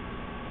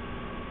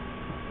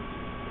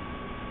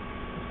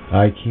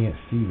 I can't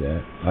see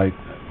that.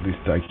 At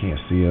least I can't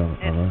see it on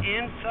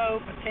It's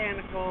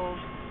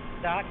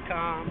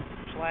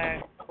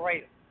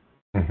infobotanicals.com/kratom.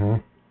 Mm-hmm.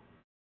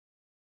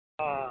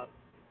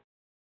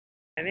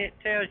 And it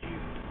tells you,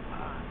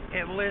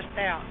 it lists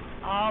out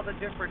all the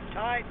different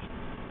types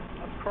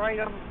of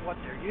kratom, what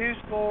they're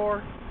used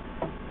for.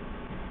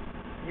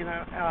 You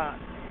know,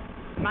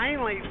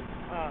 mainly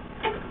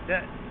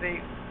the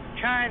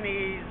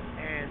Chinese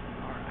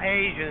or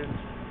Asians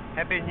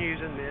have been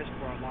using this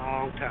for a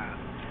long time,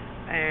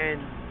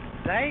 and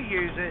they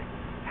use it.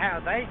 How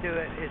they do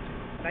it is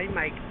they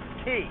make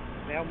tea.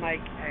 They'll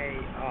make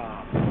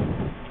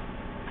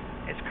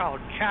it's called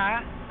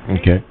chai.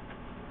 Okay.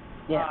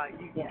 You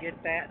can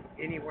get that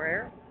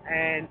anywhere,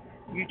 and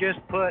you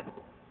just put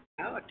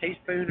a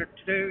teaspoon or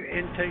two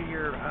into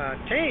your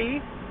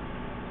tea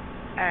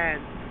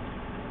and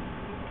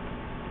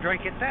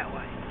drink it that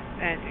way,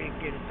 and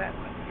get it that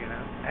way, you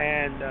know.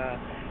 And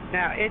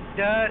now it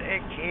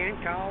can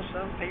cause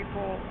some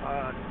people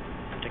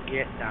to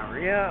get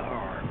diarrhea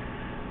or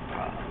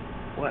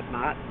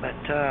whatnot, but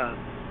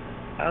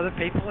other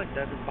people it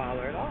doesn't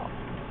bother at all.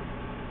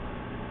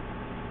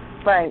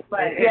 Right.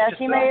 Yeah,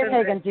 she may have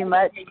taken too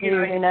much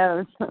too. Who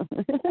knows?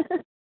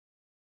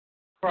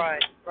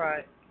 Right.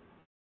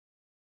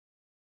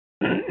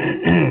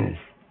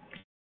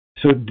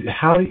 So,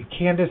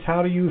 Candace,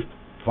 how do you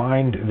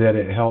find that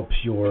it helps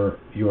your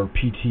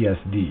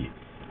PTSD?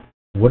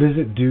 What does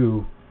it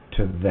do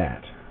to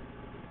that?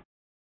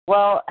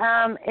 Well,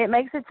 it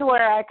makes it to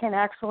where I can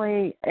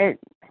actually.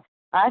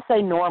 I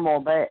say normal,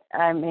 but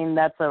I mean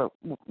that's a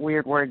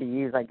weird word to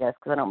use, I guess,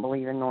 because I don't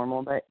believe in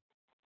normal, but.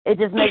 It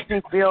just makes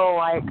me feel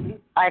like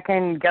I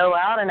can go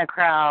out in a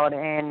crowd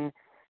and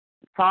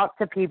talk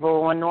to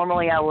people when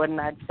normally I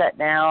wouldn't. I'd sit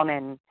down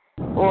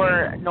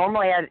or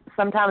normally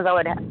sometimes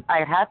I'd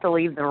have to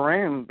leave the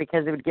room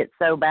because it would get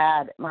so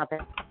bad. My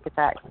panic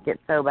attacks would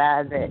get so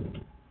bad that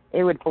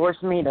it would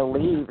force me to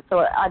leave. So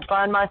I'd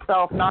find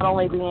myself not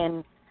only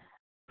being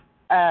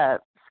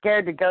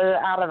scared to go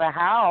out of the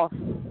house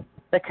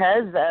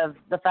because of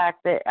the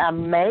fact that I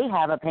may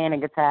have a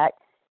panic attack.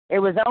 It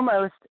was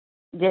almost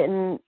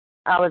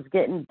I was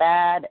getting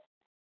bad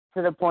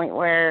to the point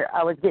where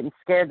I was getting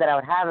scared that I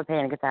would have a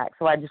panic attack,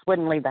 so I just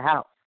wouldn't leave the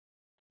house.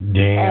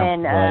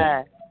 Damn.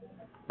 And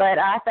but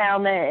I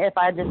found that if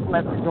I just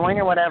smoked a joint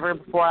or whatever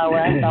before I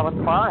left, I was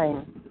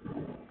fine.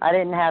 I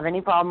didn't have any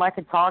problem. I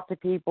could talk to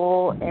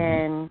people,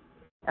 and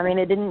I mean,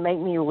 it didn't make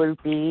me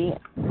loopy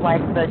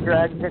like the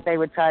drugs that they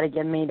would try to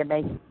give me to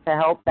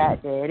help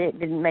that did. It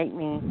didn't make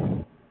me,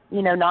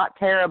 not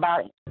care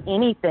about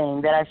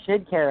anything that I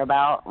should care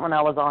about when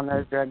I was on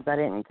those drugs. I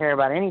didn't care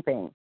about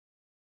anything.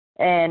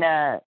 And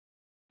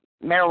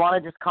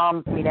marijuana just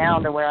calms me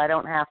down to where I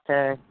don't have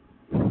to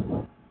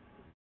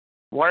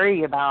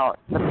worry about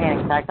the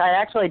panic attacks. I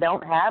actually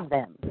don't have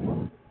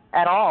them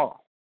at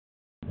all.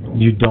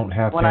 You don't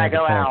have when I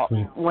go attacks.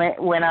 Out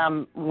when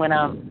I'm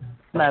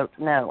smoked.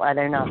 No, I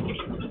do not.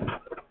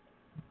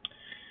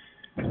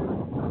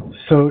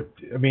 So,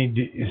 I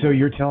mean, so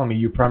you're telling me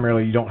you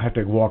don't have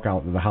to walk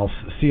out of the house.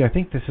 See, I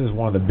think this is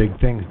one of the big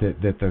things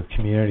that the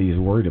community is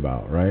worried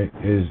about, right?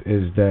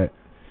 Is that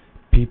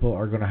people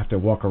are going to have to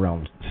walk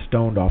around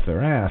stoned off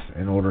their ass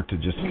in order to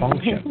just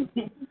function.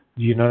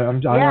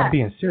 I'm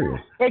being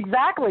serious.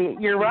 Exactly,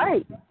 you're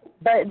right.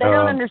 But they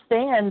don't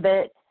understand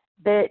that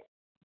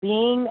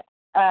being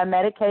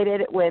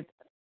medicated with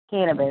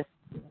cannabis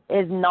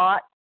is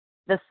not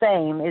the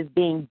same as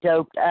being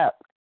doped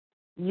up.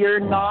 You're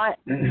not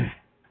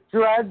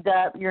drugged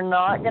up. You're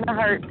not going to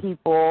hurt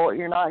people.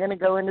 You're not going to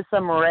go into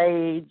some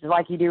rage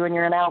like you do when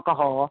you're in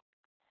alcohol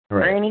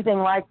or anything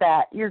like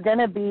that. You're going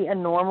to be a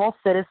normal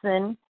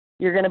citizen.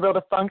 You're going to be able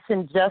to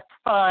function just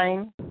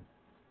fine.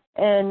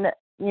 And,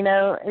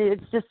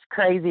 it's just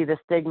crazy, the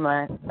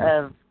stigma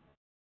of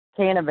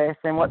cannabis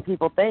and what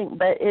people think.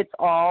 But it's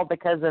all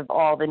because of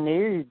all the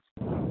news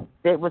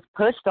that was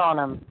pushed on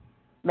them.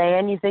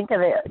 Man, you think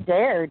of it,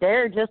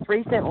 Dare just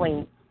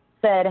recently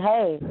said,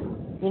 hey,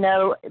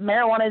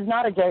 marijuana is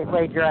not a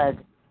gateway drug.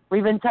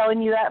 We've been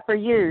telling you that for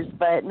years,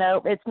 but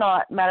no, it's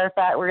not. Matter of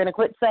fact, we're going to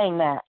quit saying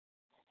that.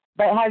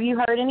 But have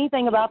you heard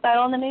anything about that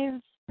on the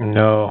news?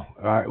 No,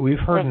 we've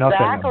heard nothing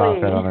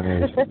about that on the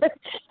news.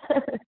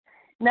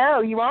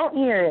 No, you won't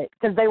hear it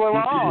because they were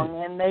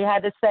wrong, and they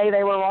had to say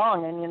they were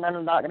wrong, and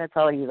I'm not going to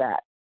tell you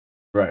that.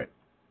 Right.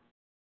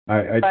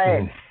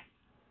 But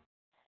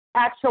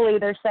actually,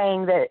 they're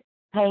saying that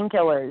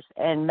painkillers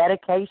and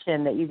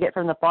medication that you get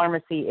from the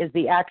pharmacy is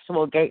the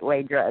actual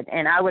gateway drug,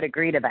 and I would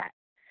agree to that.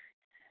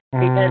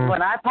 Because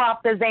when I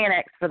popped the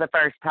Xanax for the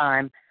first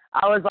time,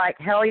 I was like,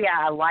 hell yeah,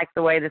 I like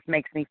the way this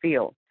makes me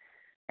feel.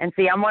 And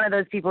see, I'm one of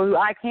those people who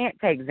I can't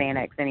take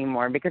Xanax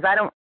anymore because I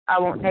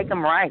won't take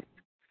them right.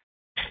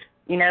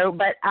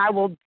 But I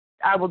will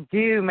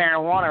do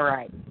marijuana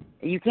right.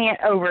 You can't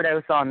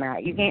overdose on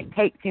that. You can't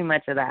take too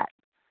much of that.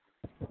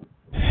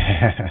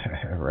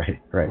 Right.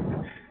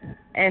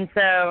 And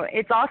so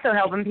it's also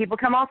helping people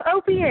come off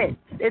opiates.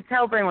 It's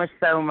helping with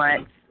so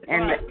much.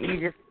 And you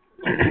just,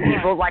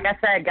 people, like I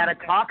said, got to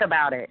talk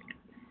about it.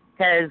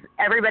 because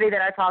everybody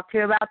that I talk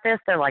to about this,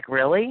 they're like,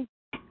 really?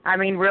 I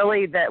mean,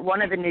 really, that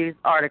one of the news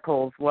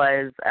articles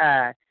was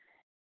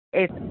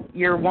if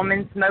your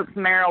woman smokes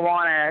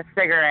marijuana,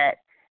 cigarette,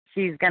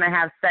 she's going to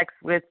have sex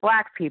with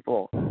black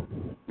people.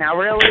 Now,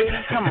 really?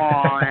 Come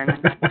on.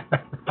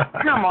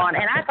 Come on.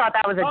 And I thought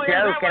that was a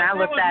joke, and I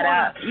looked that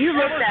up. You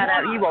look that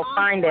up, you will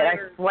find it, I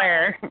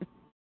swear.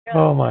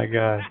 Oh, my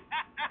God.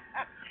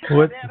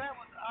 What? Yeah, that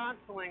was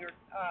Onslinger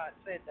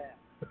said that.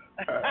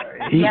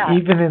 Yeah.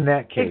 Even in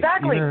that case.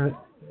 Exactly.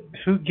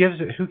 Who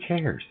gives it? Who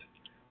cares?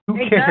 Who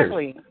cares?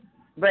 Exactly.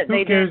 But Who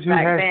they cares did who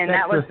back has then. sex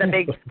That was with the who?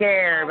 big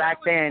scare back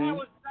then.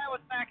 That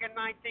was back in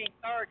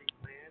 1930,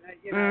 man.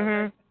 You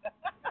know,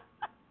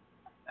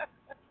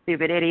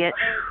 Stupid idiot.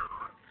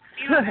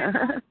 You know,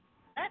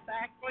 that's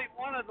actually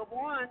one of the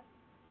ones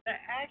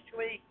that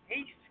actually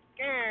he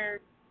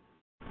scared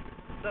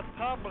the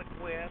public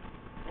with,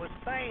 was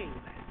saying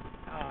that.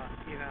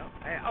 You know,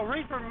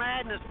 Reefer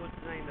Madness was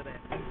the name of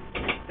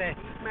that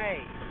he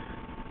made.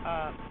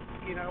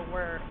 You know,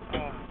 where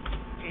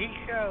he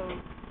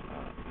showed,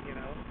 you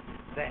know,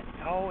 that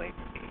oh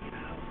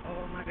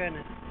my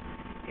goodness,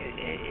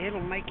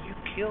 it'll make you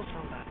kill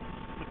somebody.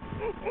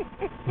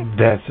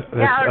 That's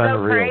yeah, or unreal,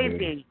 go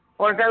crazy. dude.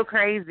 Or go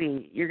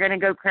crazy. You're gonna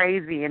go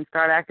crazy and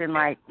start acting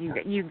like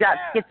you've got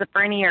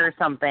schizophrenia or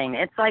something.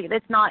 It's like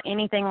it's not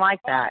anything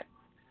like that.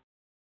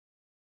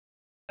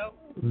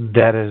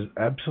 That is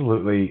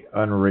absolutely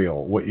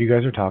unreal. What you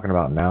guys are talking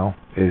about now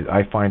is,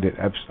 I find it,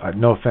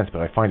 no offense,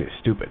 but I find it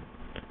stupid.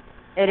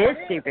 It is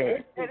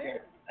stupid. It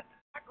is.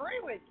 I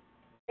agree with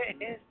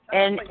you.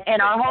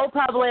 And our whole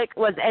public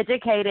was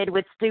educated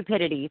with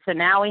stupidity. So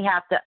now we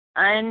have to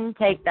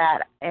untake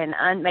that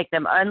and make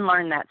them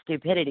unlearn that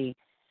stupidity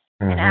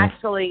and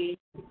actually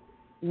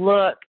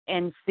look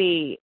and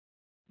see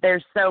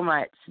there's so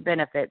much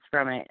benefits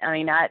from it. I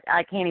mean,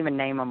 I can't even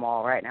name them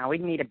all right now. We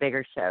need a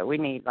bigger show. We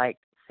need like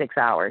 6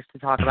 hours to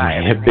talk about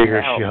a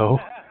bigger show.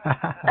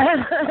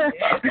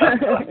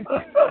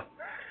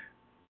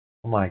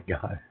 Oh my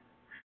God.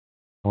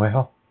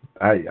 Well,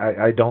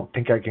 I don't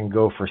think I can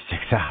go for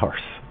 6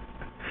 hours.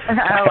 Oh,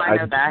 I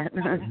know that.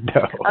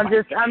 No. I'm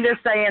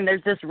just saying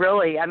there's just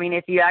really, I mean,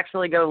 if you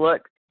actually go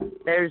look,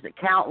 there's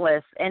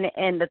countless.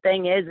 And the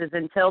thing is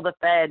until the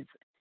feds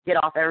get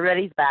off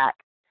everybody's back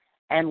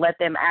and let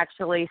them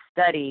actually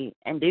study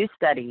and do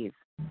studies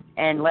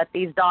and let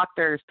these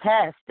doctors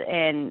test,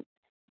 and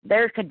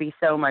there could be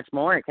so much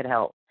more it could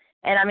help.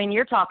 And I mean,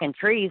 you're talking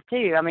trees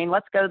too. I mean,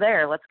 let's go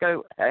there. Let's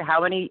go. How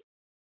many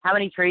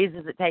trees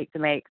does it take to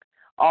make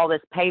all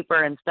this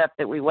paper and stuff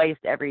that we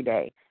waste every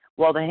day?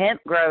 Well, the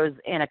hemp grows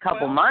in a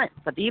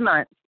few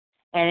months,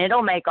 and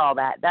it'll make all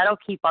that. That'll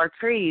keep our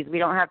trees. We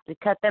don't have to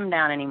cut them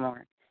down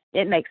anymore.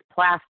 It makes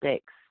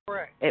plastics.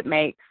 Correct. It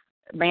makes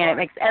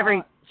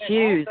every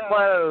shoes,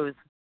 clothes.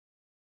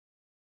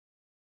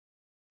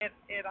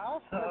 It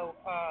also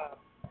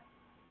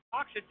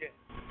oxygen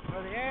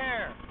for the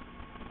air.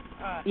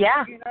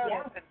 Yeah. You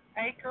know that an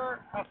acre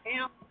of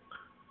hemp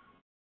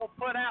will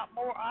put out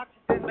more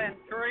oxygen than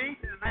trees,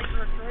 an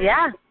acre of trees?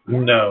 Yeah.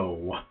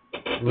 No.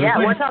 Yeah,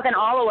 we're talking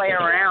all the way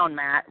around,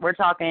 Matt. We're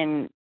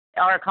talking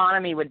our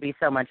economy would be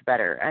so much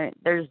better. I mean,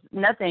 there's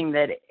nothing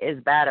that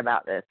is bad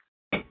about this.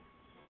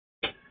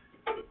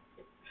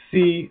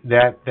 See,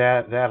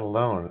 that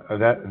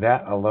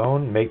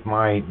alone made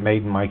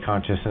my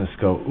consciousness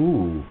go,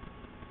 ooh,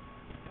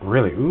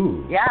 really,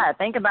 ooh. Yeah,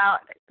 think about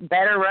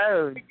better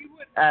roads,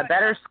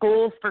 better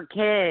schools for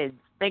kids.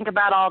 Think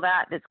about all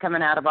that's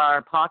coming out of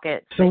our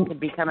pockets. So that could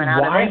be coming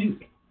out of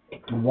it.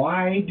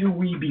 Why do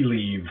we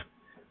believe?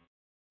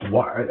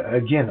 Why,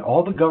 again,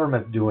 all the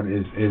government's doing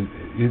is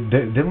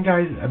them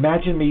guys.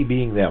 Imagine me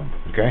being them.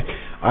 Okay,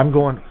 I'm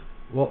going.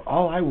 Well,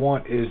 all I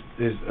want is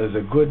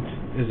a good,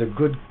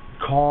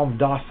 calm,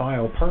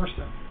 docile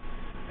person,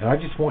 and I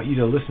just want you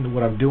to listen to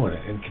what I'm doing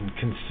and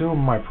consume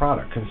my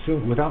product.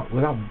 Consume without.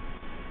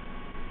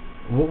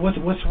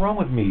 What's wrong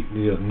with me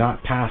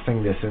not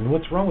passing this, and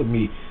what's wrong with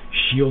me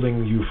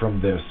shielding you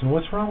from this, and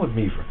what's wrong with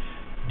me?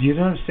 Do you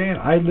know what I'm saying?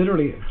 I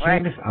literally,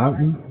 Candace,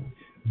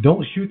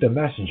 don't shoot the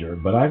messenger,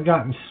 but I've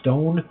gotten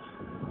stoned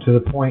to the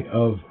point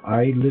of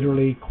I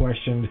literally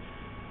questioned.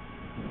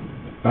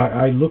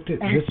 I looked at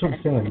this was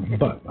saying,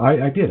 but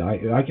I did.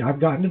 I've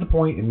gotten to the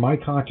point in my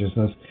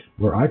consciousness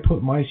where I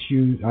put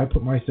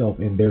myself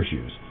in their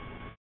shoes.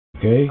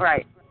 Okay?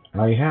 Right.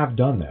 I have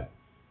done that.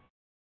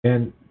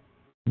 And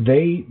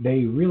they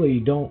really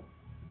don't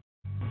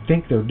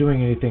think they're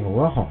doing anything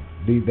wrong.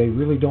 They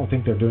really don't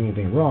think they're doing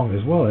anything wrong,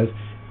 as well as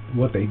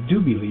what they do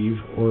believe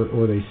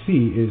or they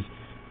see is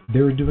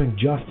they're doing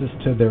justice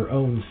to their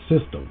own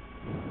system.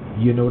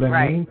 You know what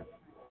I mean?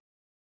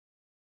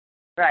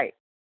 Right.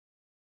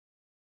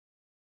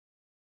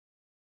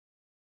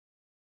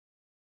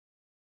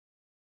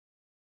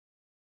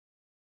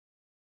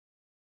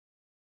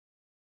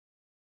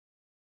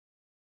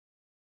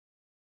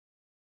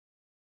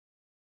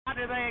 How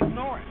do they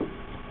ignore it?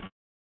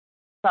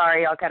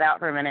 Sorry, I'll cut out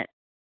for a minute.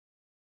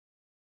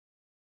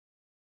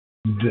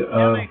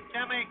 Tell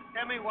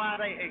me why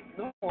they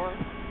ignore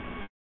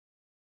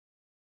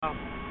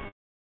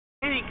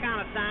any kind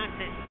of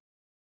scientific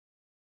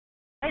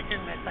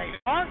information that they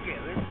are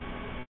given,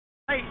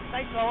 they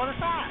throw it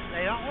aside.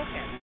 They don't look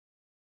at it.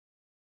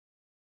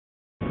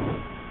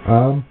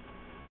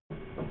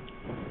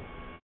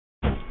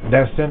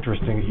 That's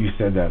interesting that you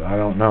said that. I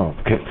don't know.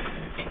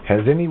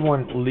 Has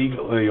anyone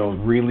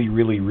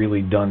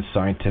really done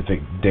scientific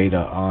data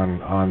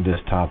on this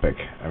topic?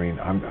 I mean,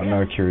 I'm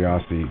out of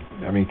curiosity.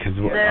 I mean, because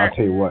I'll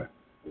tell you what.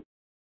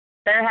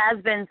 There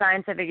has been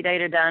scientific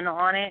data done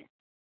on it,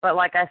 but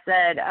like I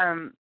said,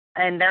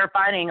 and they're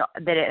finding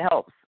that it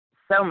helps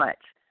so much,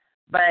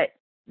 but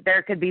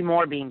there could be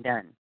more being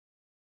done.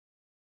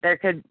 They're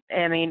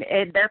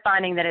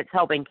finding that it's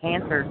helping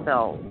cancer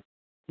cells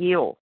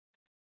heal.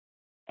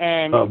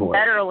 And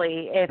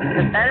federally, if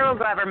the federal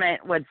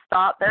government would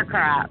stop their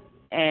crap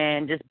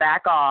and just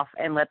back off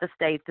and let the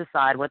states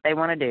decide what they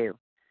want to do,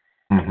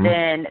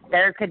 then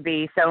there could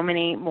be so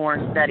many more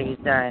studies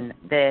done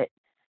that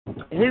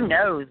who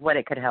knows what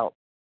it could help.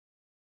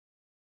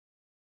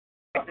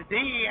 The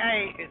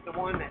DEA is the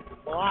one that's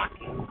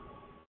blocking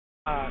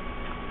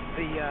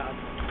the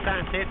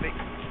scientific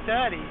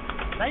studies.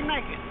 They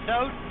make it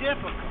so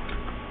difficult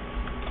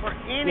for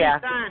any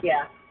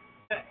scientist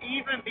to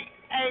even be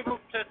able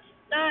to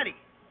study.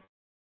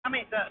 I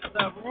mean,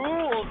 the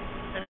rules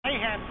that they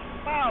have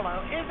to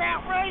follow is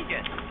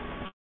outrageous.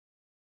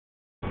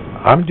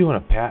 I'm doing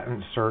a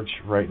patent search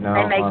right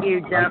now. They make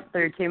you jump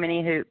through too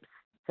many hoops.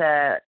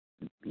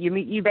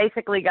 You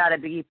basically got to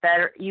be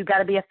fed. You got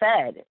to be a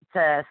fed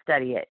to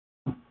study it.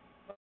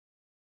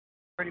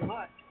 Pretty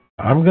much.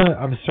 I'm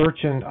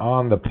searching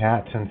on the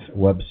patents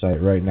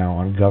website right now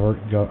on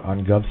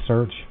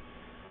GovSearch.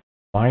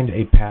 Find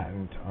a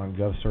patent on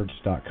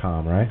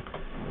govsearch.com, right?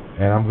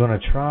 And I'm going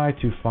to try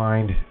to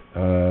find,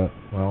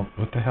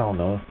 what the hell,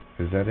 Noah?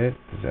 Is that it?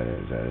 Is that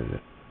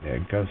it? Yeah,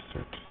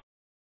 GovSearch.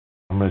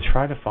 I'm going to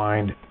try to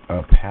find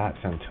a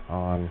patent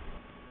on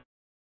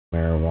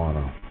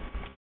marijuana.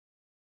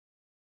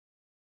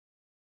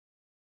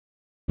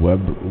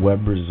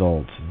 Web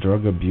results,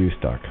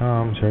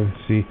 drugabuse.com. Try to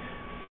see.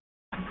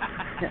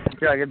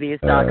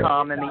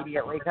 Drugabuse.com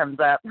immediately comes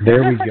up.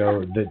 There we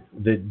go.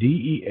 The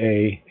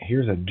DEA,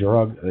 here's a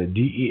drug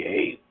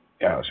DEA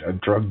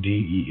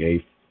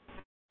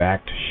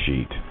fact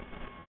sheet.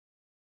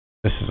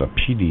 This is a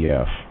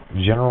PDF.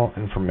 General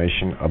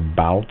information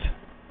about,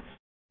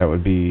 that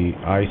would be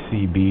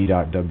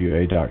icb.wa.gov.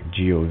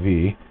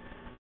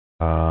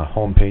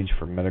 Homepage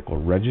for medical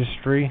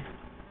registry.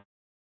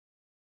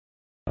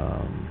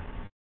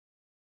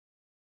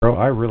 Bro,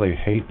 I really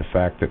hate the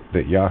fact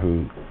that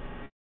Yahoo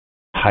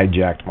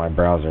hijacked my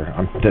browser.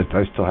 I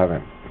still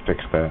haven't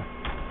fixed that.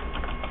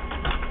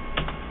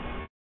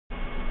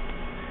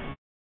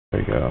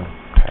 There you go.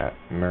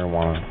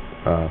 Marijuana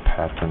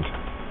patent.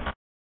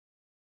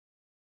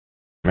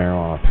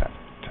 Marijuana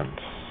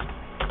patents.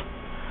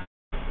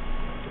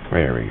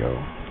 There we go.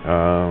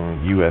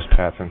 U.S.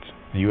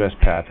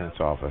 Patents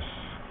Office.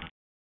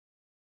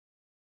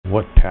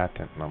 What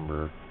patent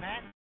number?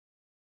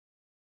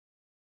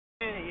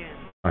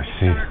 I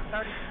see.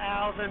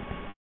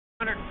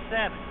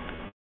 130,107.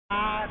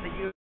 The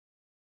U.S.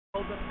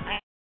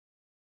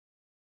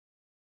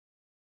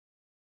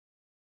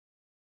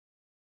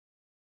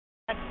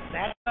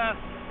 That's a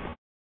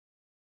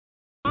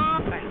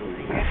compound.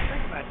 You have to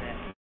think about that.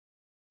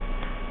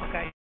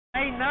 Okay.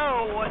 They know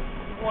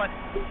what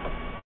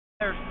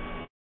there's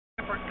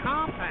different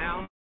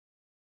compounds.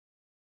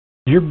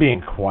 You're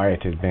being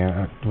quieted,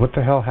 man. What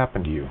the hell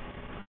happened to you?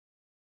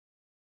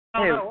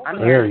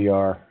 There you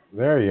are.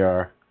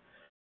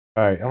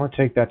 All right, I'm going to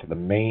take that to the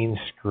main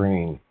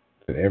screen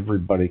that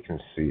everybody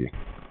can see.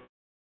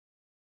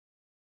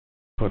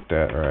 Put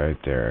that right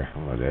there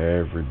and let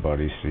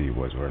everybody see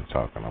what we're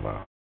talking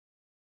about.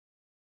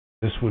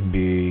 This would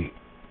be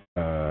in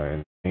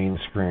the main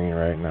screen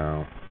right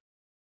now.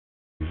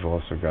 You've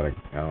also got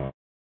to,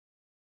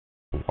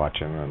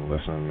 watching and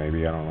listening,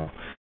 maybe, I don't know.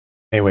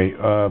 Anyway,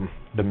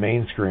 the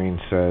main screen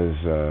says...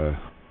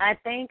 I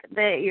think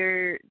that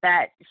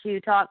that Shoe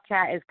Talk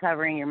chat is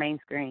covering your main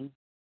screen.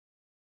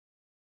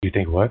 You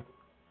think what?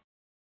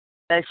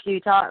 The Shoe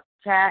Talk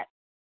chat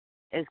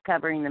is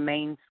covering the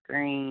main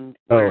screen.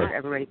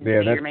 Everybody can see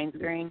your main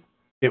screen.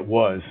 It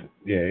was.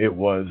 Yeah, it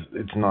was.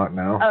 It's not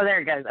now. Oh,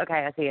 there it goes.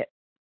 Okay, I see it.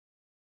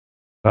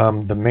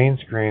 The main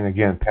screen,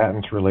 again,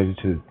 patents related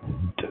to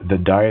the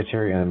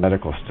dietary and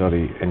medical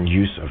study and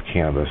use of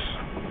cannabis.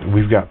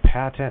 We've got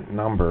patent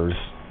numbers,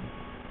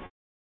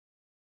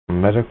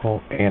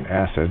 medical and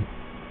acid.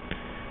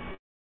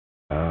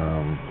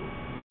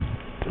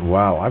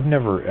 Wow, I've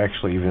never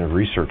actually even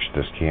researched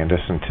this,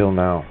 Candace, until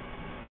now.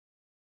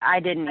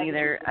 I didn't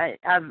either.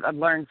 I've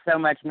learned so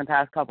much in the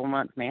past couple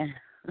months, man.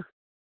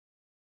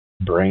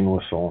 Brain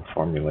whistle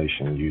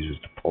formulation uses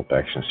the pulp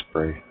action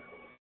spray.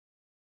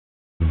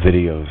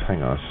 Videos.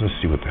 Hang on, let's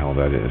see what the hell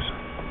that is.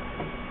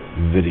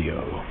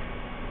 Video.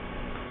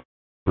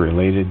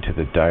 Related to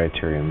the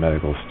dietary and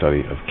medical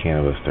study of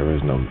cannabis,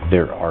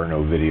 there are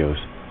no videos.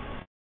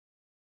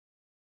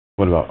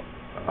 What about,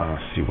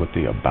 see what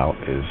the about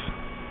is.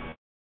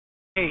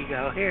 Here you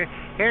go.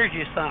 Here's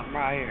you something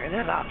right here.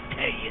 This I'll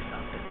tell you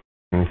something.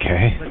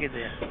 Okay. Look at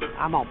this.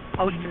 I'm gonna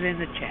post it in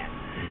the chat.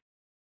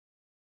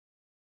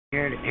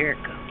 Here it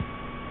comes.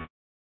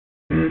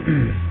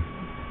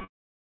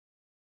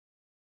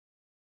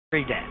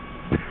 Read that.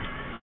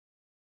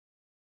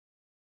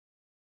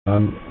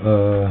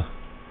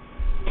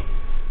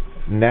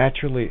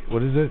 Naturally,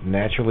 what is it?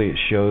 Naturally, it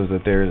shows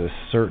that there is a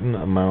certain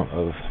amount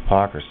of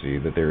hypocrisy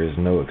that there is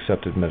no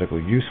accepted medical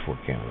use for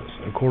cannabis,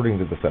 according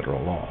to the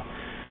federal law.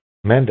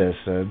 Mendez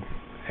said,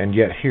 and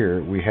yet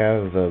here we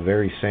have the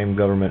very same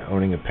government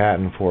owning a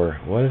patent for,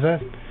 what is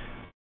that?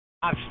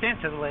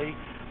 Ostensibly,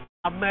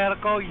 a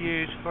medical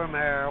use for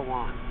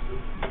marijuana.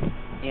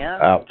 Yeah.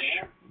 Ouch.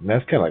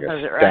 That's kind of like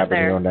a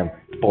stabbing you on the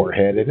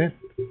forehead, isn't it?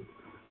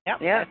 Yep,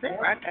 that's it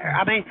right there.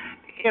 I mean,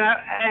 you know,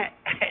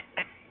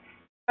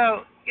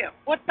 so, yeah,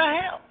 what the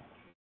hell?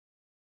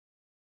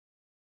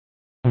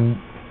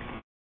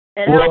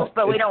 It helps,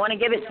 but we don't want to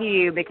give it to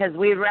you because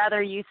we'd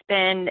rather you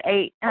spend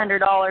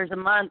 $800 a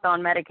month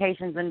on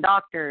medications and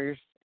doctors.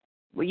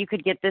 Well, you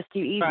could get this too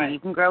easy. Right. You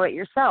can grow it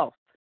yourself.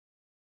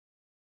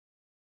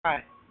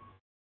 Right.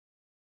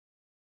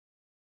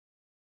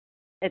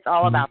 It's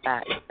all about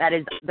that. That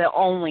is the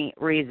only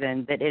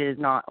reason that it is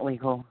not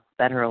legal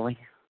federally.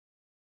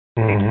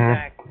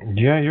 Mm-hmm.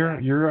 Yeah, you're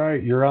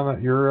right. You're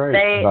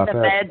right about the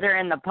that. feds are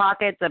in the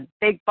pockets of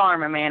big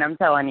pharma, man. I'm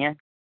telling you.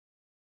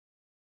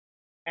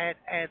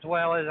 As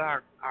well as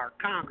our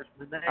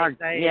congressmen. Our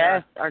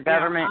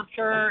government. I'm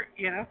sure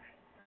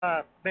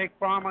big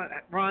pharma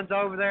runs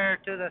over there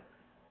to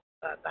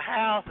the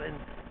house and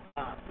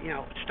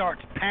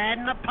starts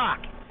padding the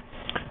pockets.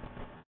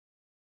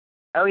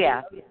 Oh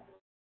yeah.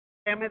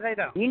 Tell me they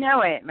don't. You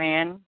know it,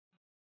 man.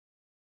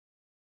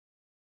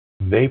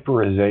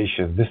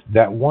 Vaporization.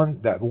 That one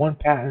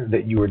patent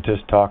that you were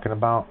just talking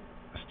about,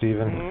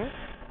 Stephen,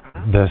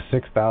 the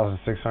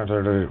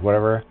 6,600 or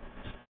whatever.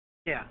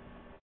 Yeah.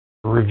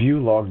 Review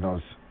log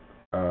notes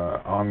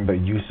on the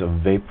use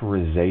of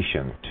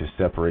vaporization to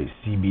separate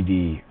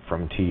CBD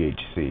from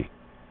THC.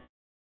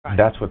 Right.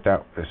 That's what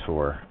that is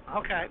for.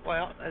 Okay.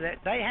 Well,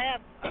 they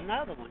have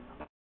another one.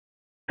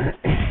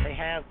 They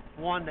have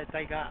one that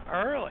they got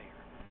earlier.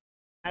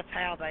 That's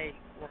how they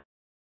were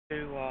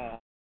to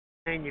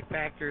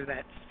manufacture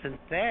that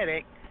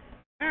synthetic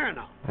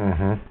Marinol,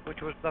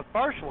 which was the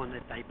first one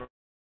that they brought.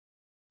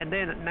 And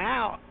then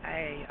now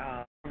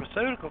a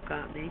pharmaceutical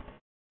company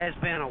has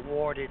been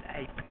awarded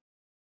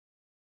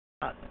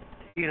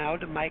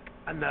to make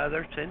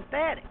another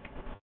synthetic.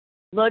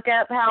 Look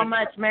up how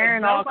much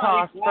Marinol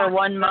costs for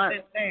 1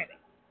 month.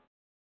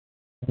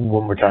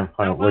 One more time.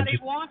 Nobody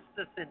wants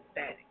the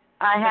synthetic.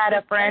 I had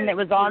a friend that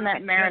was on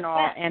that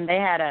Marinol, and they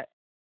had a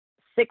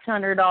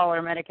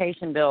 $600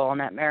 medication bill on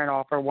that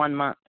Marinol for 1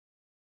 month.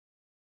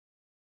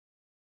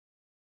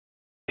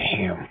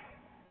 Damn,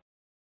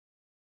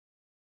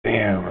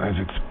 that's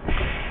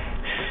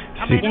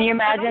Can you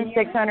imagine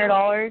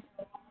 $600?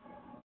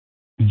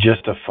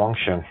 Just a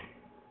function.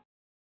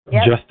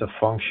 Yep. Just a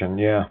function,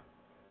 yeah.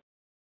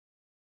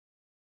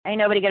 Ain't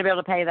nobody gonna be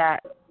able to pay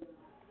that.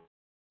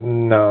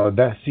 No,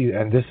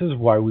 and this is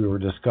why we were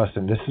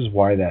discussing. This is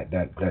why that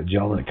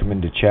gentleman that came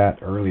into chat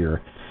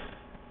earlier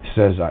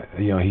says,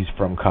 he's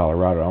from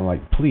Colorado. I'm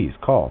like, please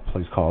call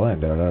in.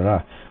 Da da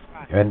da.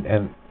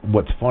 And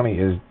what's funny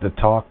is the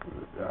talk.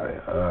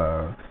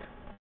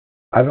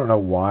 I don't know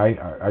why.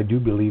 I do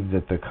believe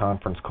that the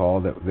conference call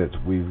that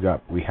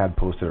we had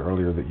posted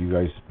earlier that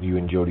you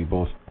and Jody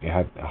both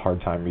had a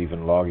hard time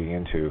even logging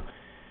into.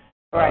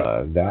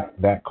 Right.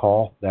 That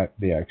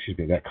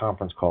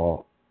conference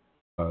call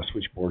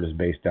switchboard is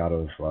based out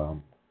of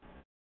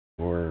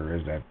where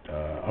is that?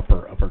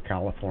 Upper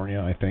California,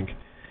 I think.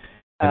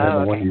 And then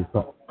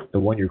the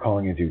one you're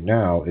calling into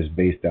now is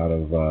based out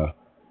of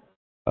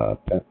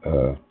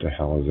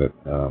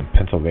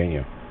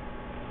Pennsylvania.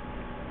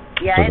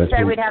 Yeah, so it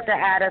said we'd have to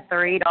add a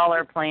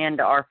 $3 plan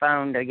to our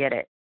phone to get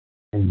it,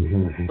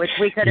 which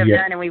we could have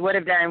done and we would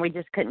have done, and we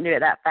just couldn't do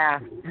it that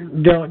fast.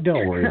 Don't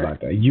worry about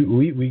that.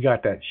 We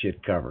got that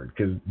shit covered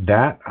because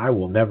that I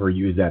will never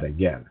use that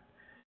again.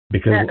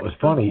 Because what was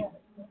funny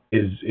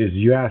is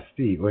you asked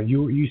Steve when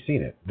you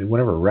seen it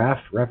whenever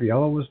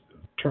Raffaello was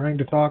trying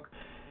to talk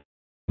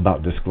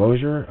about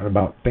disclosure and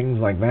about things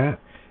like that,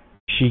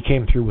 she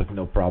came through with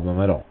no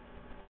problem at all.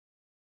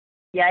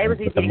 Yeah, it was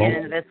easy to get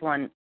into this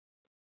one.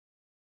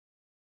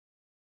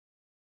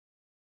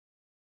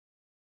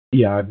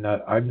 Yeah,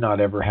 I've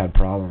not ever had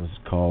problems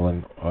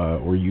calling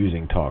or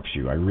using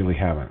TalkShoe. I really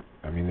haven't.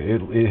 I mean,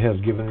 it has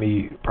given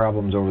me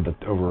problems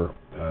over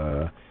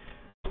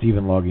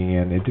Stephen logging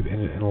in.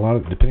 And a lot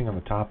of depending on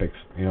the topics,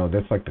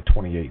 that's like the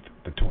 28th.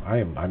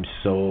 I'm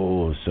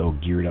so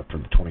geared up for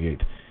the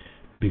 28th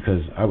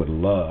because I would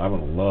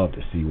love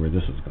to see where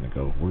this is going to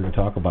go. We're going to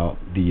talk about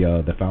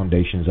the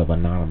foundations of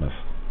Anonymous,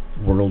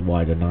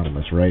 worldwide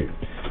Anonymous, right?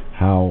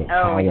 Hell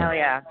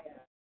yeah.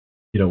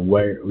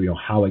 Where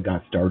how it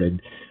got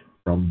started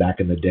from back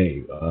in the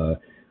day.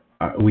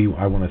 I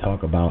want to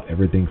talk about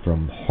everything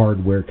from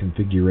hardware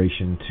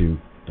configuration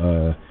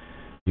to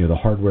the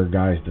hardware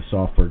guys, the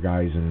software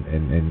guys,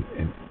 and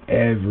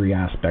every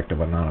aspect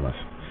of Anonymous.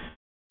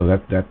 So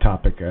that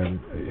topic, and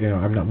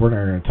we're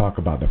not going to talk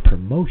about the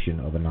promotion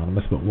of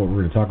Anonymous, but what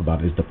we're going to talk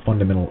about is the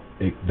fundamental,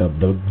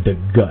 the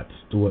guts,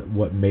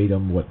 what made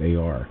them what they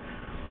are.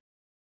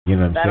 You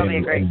know what I'm That'll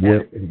saying? Be a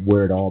great and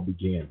where it all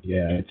began.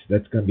 Yeah,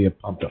 that's going to be a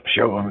pumped up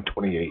show on the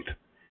 28th.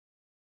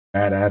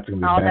 That's going to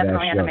be a I'll badass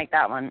definitely have show. to make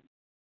that one.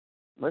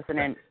 Listen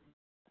in.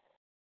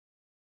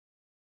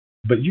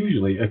 But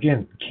usually,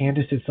 again,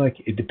 Candace, it's like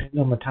it depends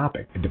on the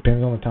topic. It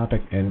depends on the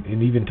topic, and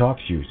even talk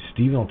to you.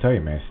 Steven will tell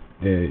you, man.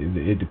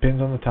 It depends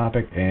on the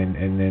topic, and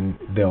then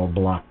they'll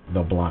block.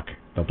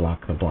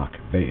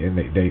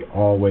 They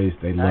always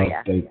they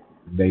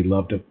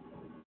love to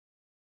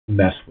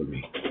mess with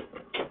me.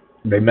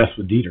 They mess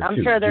with Dieter I'm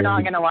too. sure they're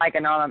not going to like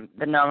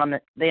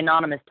the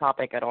anonymous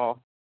topic at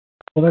all.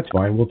 Well, that's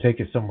fine. We'll take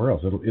it somewhere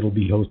else. It'll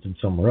be hosted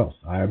somewhere else.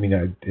 I mean,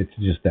 it's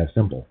just that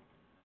simple.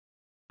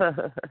 I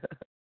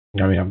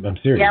mean, I'm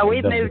serious. Yeah,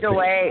 we've moved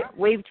away.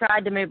 We've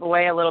tried to move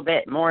away a little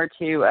bit more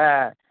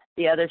to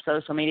the other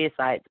social media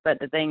sites, but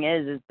the thing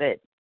is that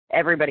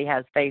everybody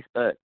has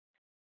Facebook.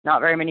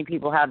 Not very many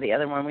people have the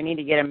other one. We need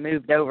to get them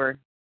moved over.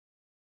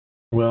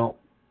 Well,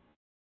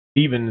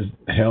 Steven's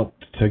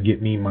helped to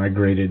get me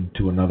migrated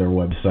to another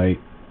website.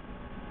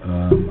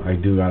 I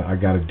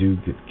got to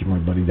give my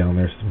buddy down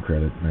there some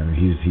credit, man.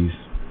 He's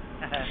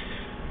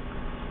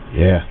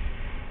yeah.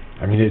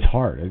 I mean, it's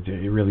hard.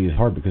 It really is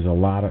hard because a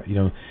lot of,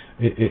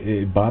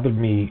 it bothered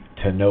me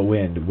to no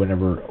end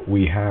whenever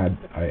we had,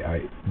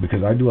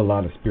 because I do a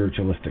lot of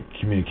spiritualistic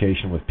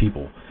communication with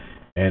people,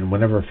 and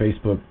whenever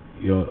Facebook,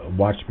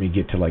 watched me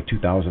get to like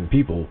 2,000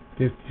 people,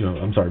 between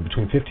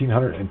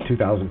 1,500 and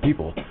 2,000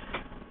 people,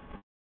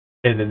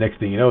 and the next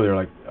thing you know, they're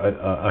like,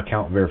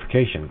 account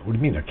verification. What do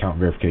you mean account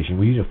verification?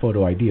 We use a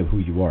photo ID of who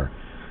you are.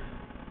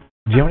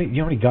 Do you know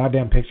how many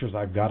goddamn pictures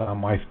I've got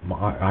on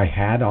I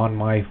had on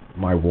my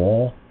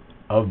wall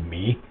of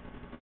me?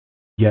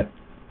 Yet,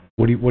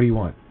 what do you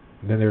want?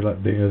 Then they're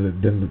like,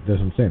 then that's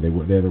what I'm saying. They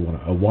either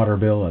want a water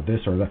bill, a this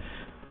or that.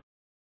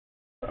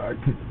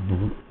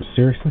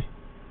 Seriously?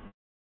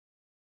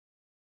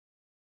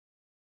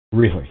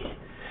 Really?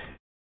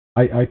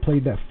 I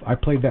played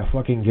that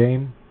fucking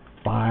game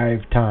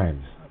 5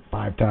 times.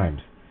 5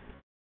 times.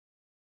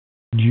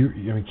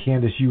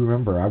 Candace, you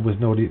remember I was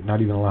not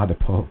even allowed to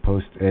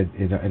post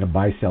in a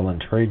buy, sell,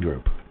 and trade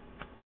group.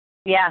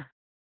 Yeah.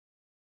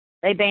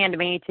 They banned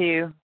me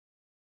too.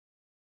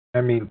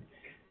 I mean,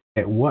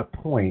 at what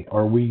point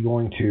are we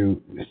going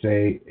to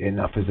say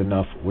enough is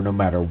enough no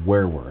matter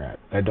where we're at?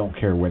 I don't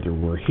care whether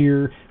we're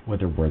here,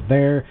 whether we're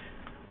there.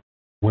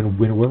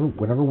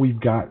 Whenever we've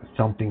got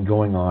something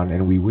going on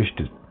and we wish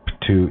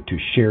to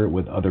share it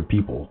with other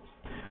people,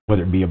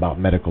 whether it be about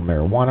medical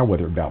marijuana,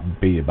 whether it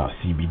be about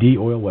CBD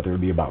oil, whether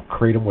it be about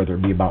kratom, whether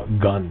it be about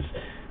guns.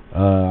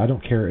 I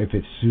don't care if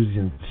it's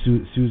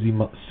Susie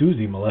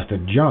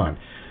molested John.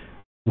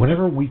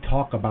 Whenever we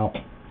talk about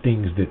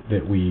things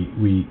that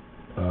we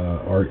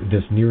are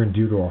this near and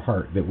dear to our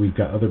heart, that we've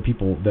got other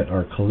people that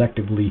are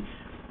collectively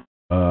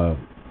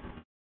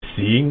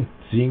seeing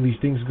these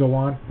things go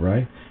on,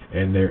 right?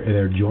 And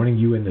they're joining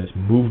you in this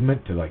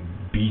movement to like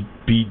be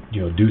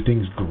do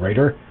things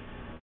greater.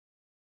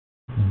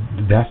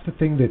 That's the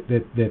thing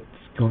that's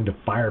going to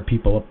fire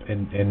people up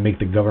and make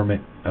the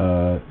government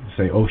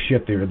say, oh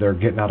shit, they're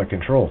getting out of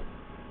control.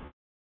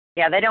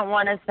 Yeah, they don't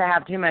want us to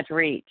have too much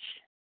reach.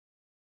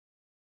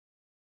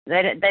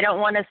 They don't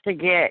want us to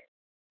get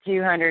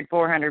 200,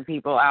 400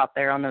 people out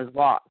there on those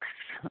walks.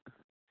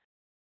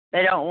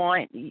 They don't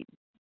want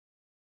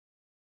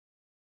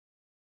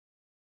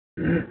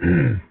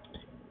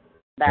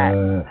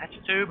that.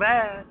 That's too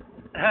bad.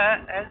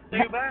 That's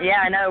too bad.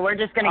 Yeah, I know. We're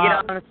just going to get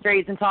on the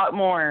streets and talk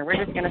more.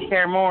 We're just going to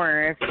share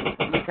more if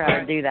we try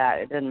to do that.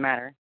 It doesn't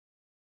matter.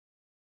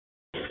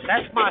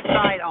 That's my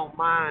site on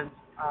mine.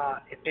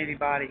 If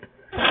anybody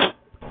wants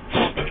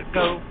to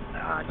go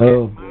check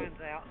mine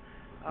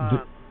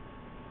out.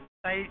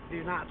 They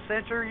do not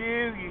censor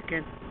you.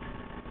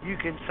 You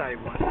can say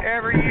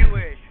whatever you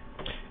wish.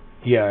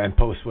 Yeah, and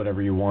post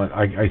whatever you want.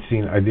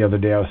 The other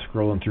day I was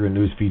scrolling through a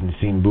news feed and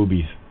seen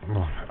boobies.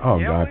 Oh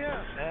God.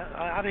 Yeah.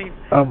 I mean,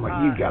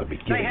 you gotta be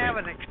kidding me. They have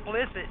an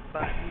explicit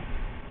button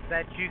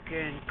that you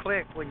can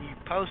click when you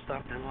post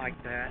something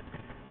like that.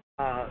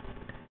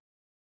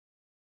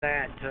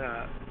 That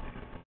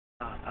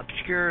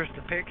obscures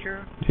the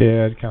picture.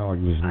 Yeah, it kind of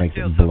like just makes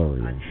it blurry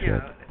and shit.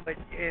 Yeah, but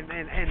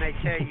and they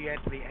tell you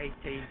have to be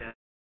 18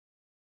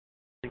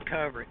 to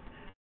cover it.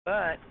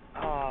 But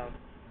I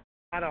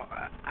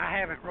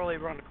haven't really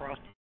run across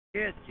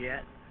kids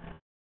yet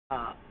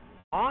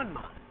on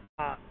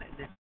mine.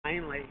 It's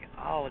mainly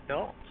all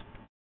adults.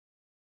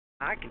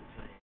 I can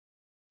see.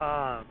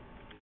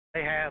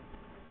 They have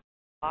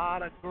a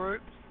lot of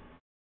groups,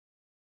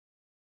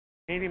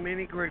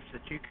 many groups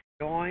that you can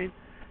join.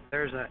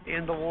 There's a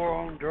End the War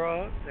on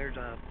Drugs. There's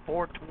a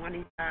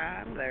 420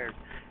 time. There's,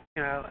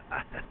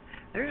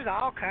 there's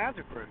all kinds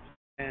of groups.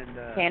 And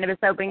Cannabis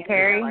Open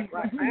Carry. Like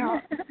right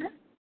now.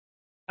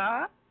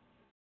 Yeah.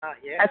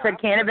 I said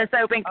Cannabis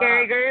Open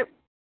Carry group.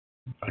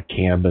 A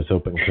cannabis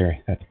open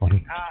carry. That's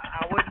funny.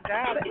 I wouldn't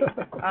doubt it.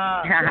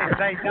 If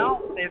they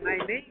don't, then they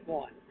need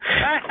one.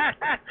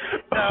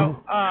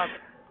 So,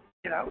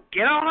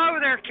 get on over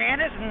there,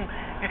 Candace.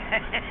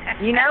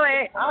 And you know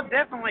it. I'll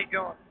definitely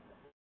join.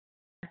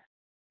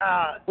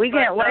 We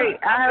can't wait.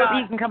 I hope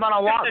you can come on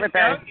a walk with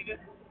us.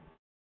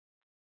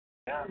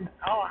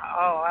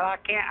 I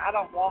can't. I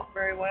don't walk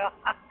very well.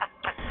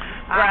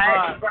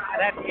 Right.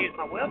 I'd have to use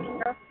my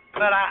wheelchair,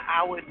 but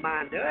I wouldn't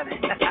mind doing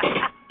it.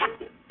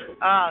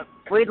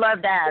 We'd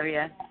love to have you.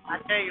 I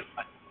tell you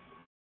what.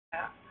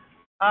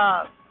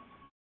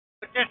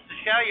 But just to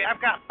show you,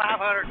 I've got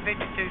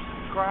 552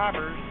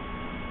 subscribers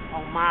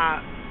on my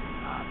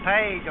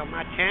page, on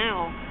my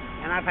channel,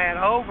 and I've had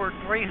over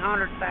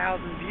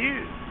 300,000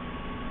 views.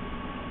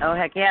 Oh,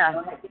 heck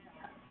yeah.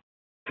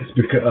 It's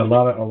because a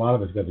lot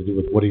of it's got to do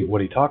with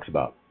what he talks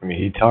about. I mean,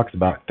 he talks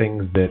about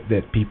things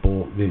that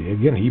people,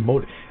 again,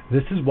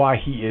 this is why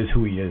he is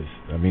who he is.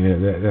 I mean,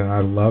 and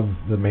I love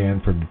the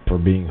man for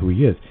being who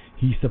he is.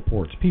 He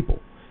supports people.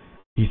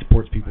 He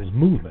supports people's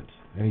movements,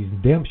 and he's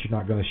damn sure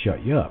not going to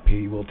shut you up.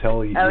 He will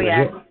tell you. Oh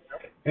yeah.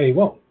 And he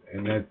won't,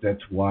 and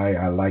that's why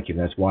I like him.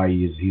 That's why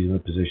he's in the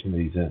position that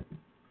he's in.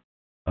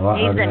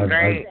 He's been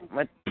great.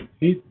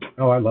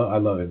 I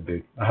love him,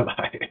 dude.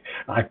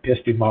 I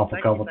pissed him off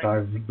a couple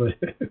times, but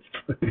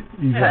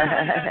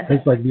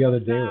it's like the other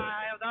day.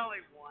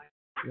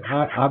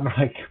 I'm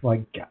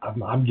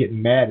I'm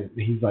getting mad at.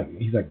 He's like,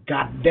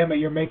 God damn it,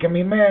 you're making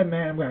me mad,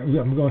 man.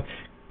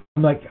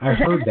 I'm like, I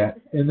heard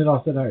that, and then all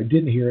of a sudden I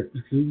didn't hear it.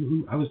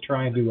 I was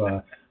trying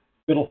to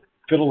fiddle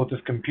with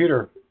this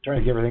computer, trying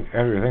to get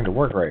everything to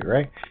work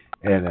right,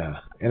 and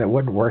it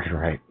wasn't working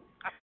right.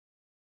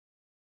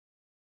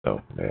 So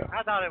yeah.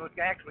 I thought it was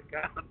actually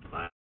kind of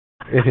fun.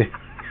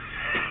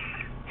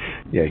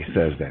 Yeah, he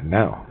says that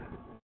now.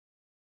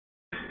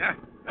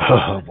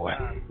 Oh boy.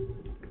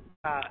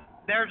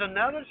 There's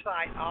another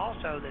site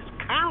also that's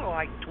kind of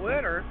like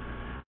Twitter.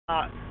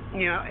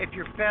 If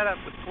you're fed up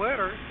with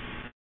Twitter,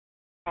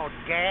 called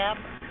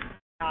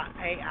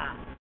Gab.ai.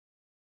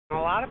 A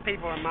lot of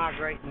people are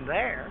migrating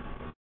there.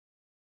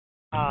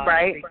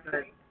 Right.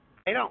 Because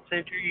they don't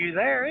censor you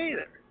there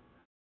either.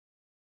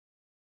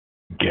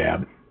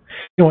 Gab.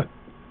 You know what?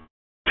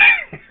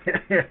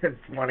 It's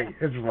funny.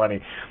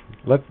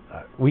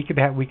 We could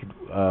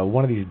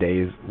one of these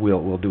days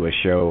we'll do a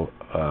show.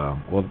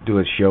 We'll do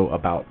a show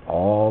about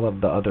all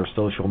of the other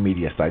social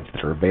media sites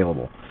that are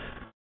available.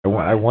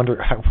 I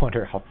wonder how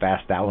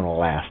fast that one will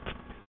last.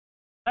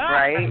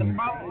 Right.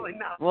 Probably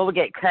not. We'll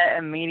get cut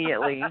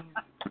immediately.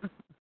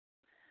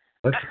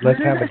 Let's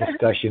have a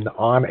discussion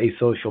on a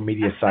social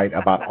media site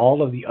about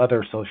all of the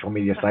other social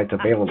media sites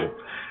available.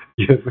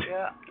 Yeah.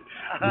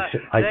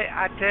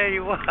 I tell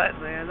you what,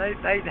 man, they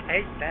hate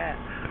that.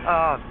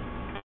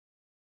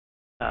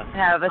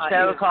 Have a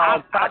show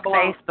called Fuck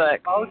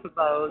Facebook. Both of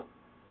those.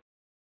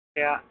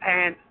 Yeah,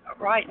 and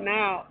right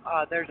now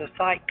there's a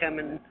site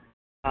coming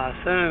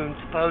soon,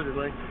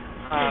 supposedly,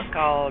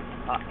 called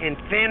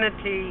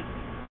Infinity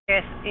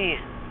SN.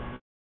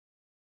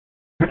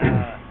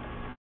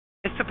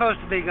 It's supposed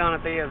to be going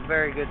to be a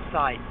very good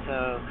site,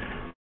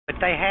 but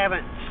they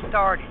haven't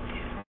started yet.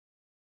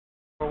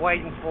 We're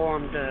waiting for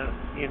them to,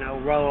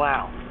 roll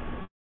out.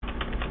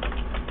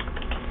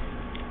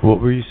 What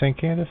were you saying,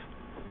 Candace?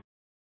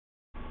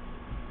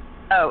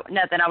 Oh,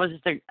 nothing. I was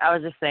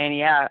just saying,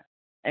 yeah,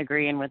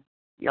 agreeing with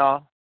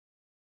y'all.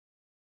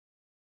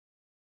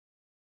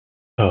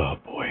 Oh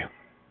boy,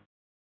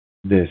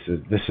 this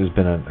has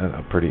been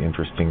a pretty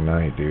interesting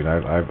night, dude.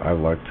 I've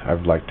liked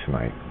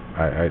tonight.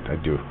 I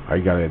do. I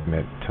gotta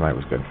admit, tonight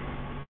was good.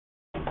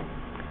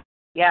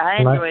 Yeah, I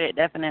enjoyed it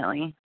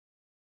definitely.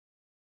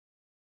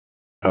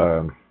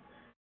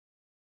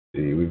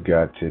 See, we've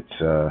got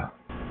it's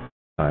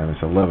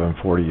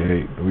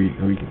 11:48. Do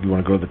you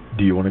want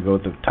to go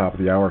at the top of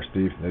the hour,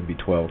 Steve? That'd be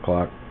 12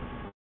 o'clock.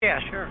 Yeah,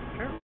 sure.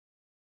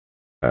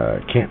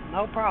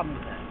 No problem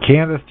with that.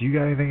 Candace, do you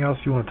got anything else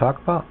you want to talk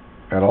about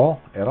at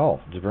all?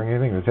 Just bring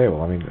anything to the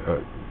table. I mean,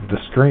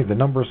 the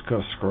numbers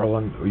go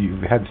scrolling.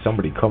 You've had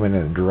somebody come in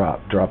and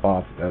drop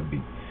off. That'd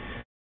be.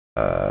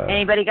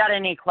 Anybody got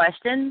any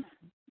questions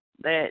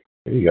that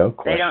there you go.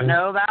 They don't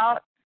know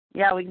about?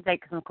 Yeah, we can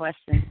take some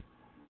questions.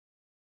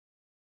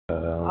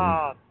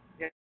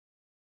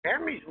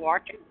 Jeremy's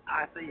watching.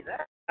 I see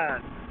that.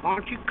 Why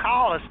don't you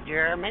call us,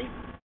 Jeremy?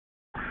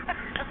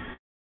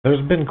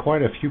 There's been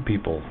quite a few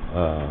people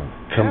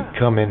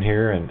come in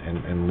here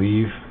and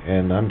leave,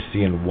 and I'm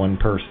seeing one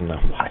person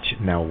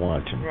now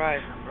watching. Right.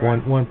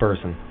 One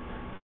person.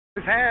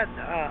 We've had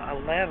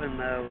 11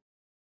 though.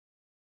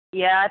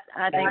 Yeah,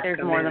 I think there's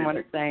more than what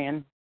it's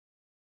saying.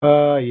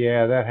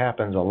 Yeah, that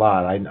happens a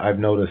lot. I've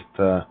noticed.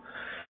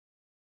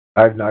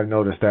 I've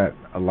noticed that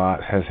a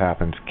lot has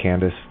happened,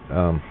 Candace.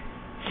 You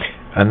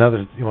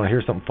want to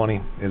hear something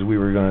funny? I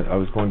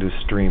was going to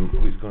stream.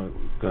 We was going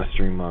to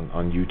stream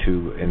on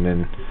YouTube, and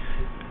then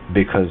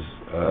because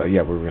we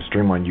were going to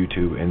stream on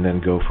YouTube, and then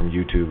go from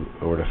YouTube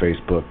over to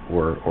Facebook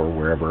or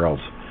wherever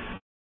else.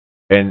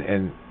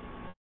 And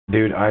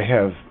dude, I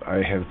have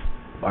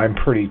I'm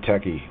pretty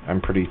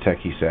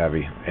techie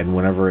savvy, and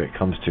whenever it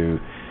comes to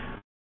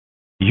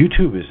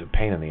YouTube, is a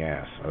pain in the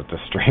ass to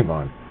stream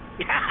on.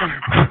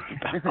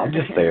 I'll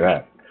just say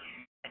that.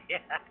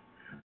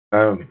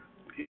 Yeah.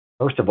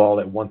 First of all,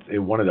 it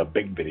wanted a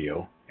big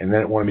video, and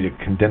then it wanted me to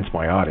condense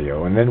my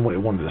audio, and then it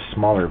wanted a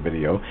smaller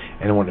video,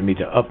 and it wanted me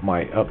to up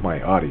my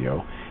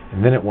audio,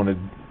 and then it wanted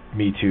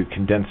me to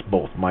condense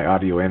both my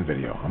audio and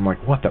video. I'm like,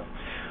 what the?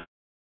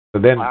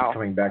 So then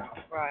coming back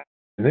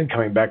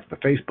to the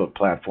Facebook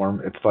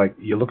platform, it's like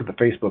you look at the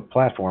Facebook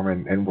platform,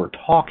 and we're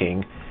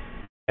talking,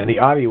 and the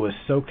audio is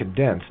so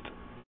condensed,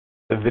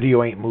 the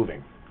video ain't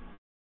moving.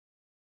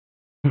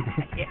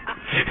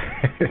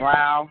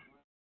 Wow.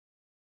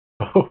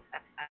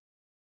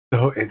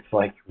 So it's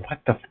like,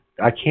 what the?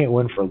 I can't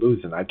win for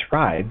losing. I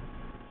tried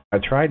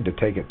to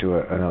take it to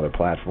another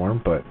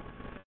platform, but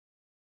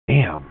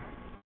damn.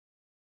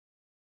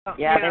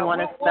 Yeah, they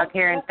want us stuck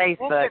here in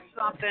Facebook. We'll get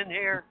something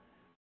here.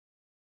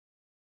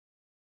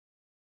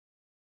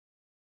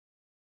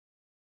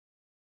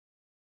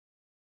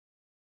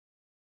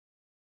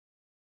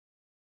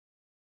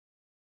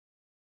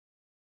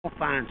 We'll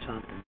find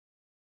something.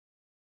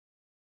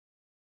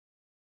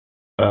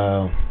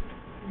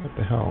 What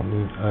the hell?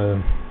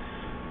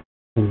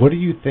 What do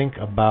you think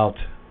about?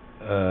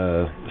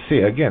 See,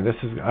 again, this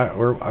is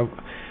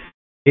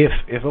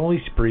if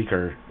only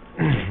Spreaker,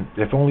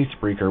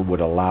 would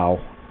allow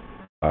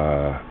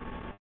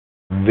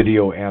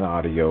video and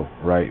audio,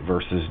 right?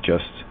 Versus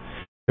just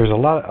there's a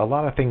lot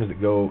of things that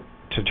go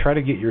to try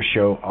to get your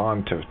show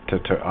on to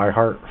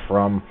iHeart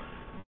from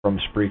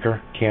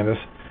Spreaker, Candace.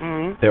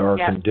 Mm-hmm. There are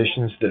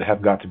conditions that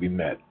have got to be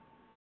met.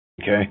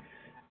 Okay,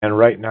 and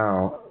right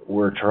now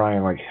we're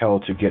trying like hell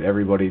to get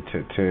everybody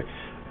to.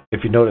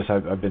 If you notice,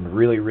 I've been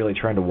really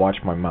trying to watch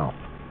my mouth.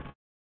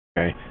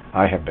 Okay,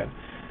 I have been,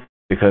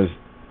 because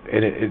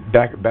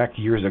back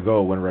years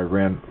ago when I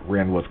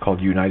ran what's called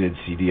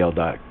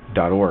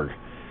UnitedCDL.org.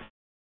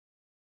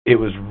 It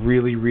was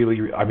really.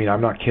 I mean,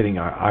 I'm not kidding.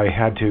 I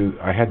had to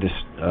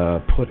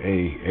put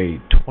a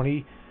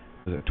 20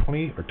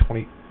 or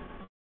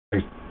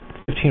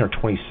 15 or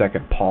 20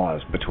 second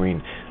pause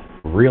between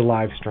real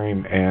live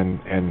stream and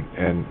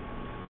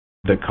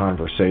the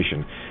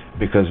conversation,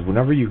 because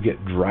whenever you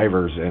get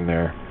drivers in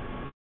there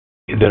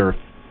that are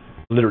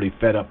literally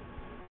fed up,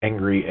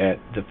 angry at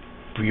the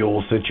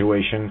fuel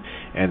situation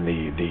and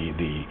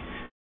the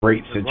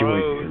freight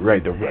situation,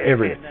 right?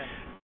 Everything.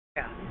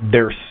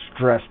 They're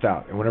stressed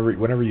out, and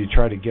whenever you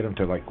try to get them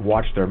to like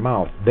watch their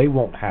mouth, they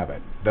won't have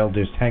it. They'll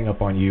just hang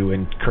up on you,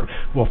 and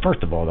well,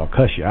 first of all, they'll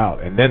cuss you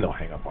out, and then they'll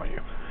hang up on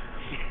you.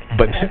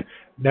 But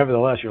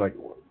nevertheless, you're like,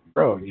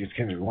 bro, you just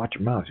can't watch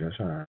your mouth. You're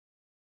sorry.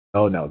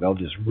 Oh no, they'll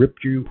just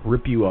rip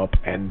you up,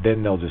 and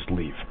then they'll just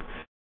leave.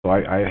 So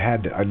I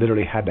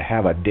literally had to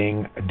have a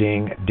ding,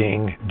 ding,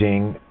 ding,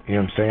 ding. You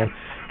know what I'm saying?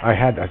 I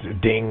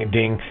ding,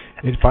 ding.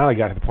 It finally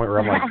got to the point where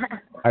I'm like,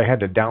 I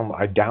had to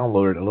I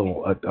downloaded a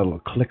little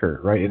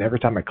clicker, right? And every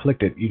time I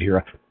clicked it, you'd hear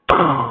a.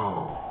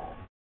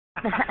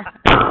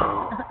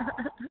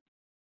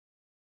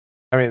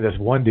 I mean, this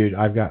one dude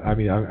I've got. I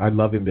mean, I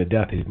love him to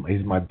death.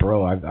 He's my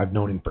bro. I've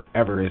known him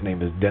forever. His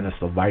name is Dennis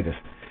Levitas.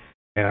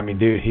 And I mean,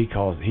 dude, he's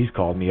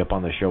called me up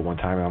on the show one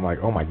time, and I'm like,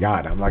 oh my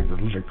god, I'm like,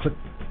 click.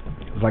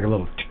 It was like a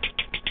little.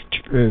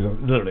 It was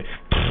literally.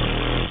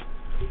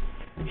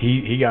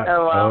 He got.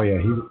 Oh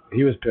yeah,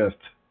 he was pissed.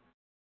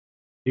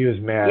 He was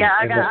mad. Yeah,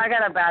 I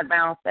got a bad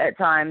mouth at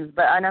times,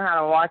 but I know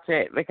how to watch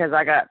it because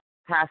I got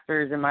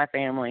pastors in my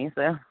family.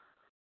 So.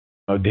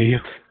 Oh, do you?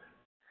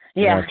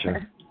 Yeah.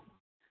 Gotcha.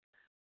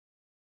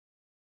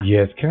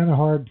 Yeah, it's kind of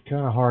hard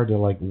to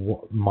like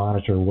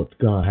monitor what's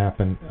gonna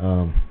happen.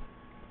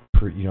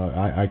 You know,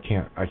 I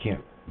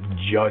can't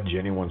judge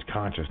anyone's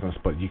consciousness,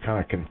 but you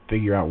kind of can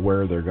figure out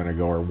where they're going to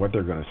go or what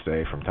they're going to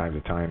say from time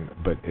to time.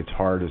 But it's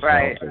hard as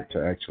hell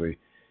to actually,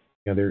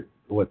 you know,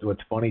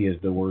 what's funny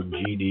is the word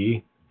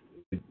GD.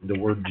 The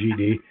word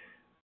GD.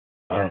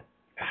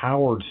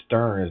 Howard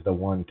Stern is the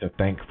one to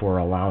thank for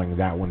allowing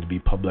that one to be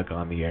public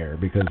on the air,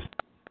 because.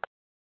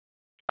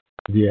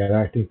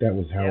 Yeah, I think that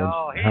was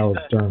Howard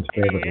Stern's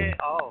favorite one.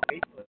 Oh,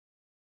 he was.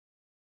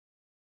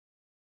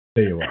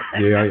 Tell you what,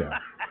 yeah.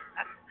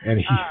 And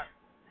he.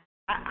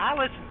 I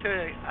listen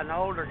to an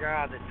older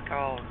guy that's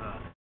calls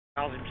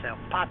himself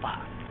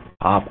Popeye.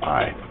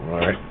 Popeye, all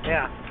right.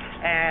 Yeah,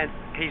 and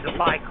he's a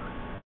biker,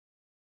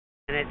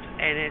 and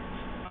it's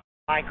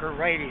biker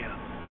radio.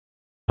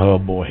 Oh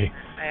boy.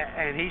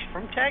 And he's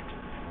from Texas,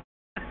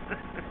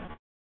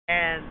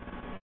 and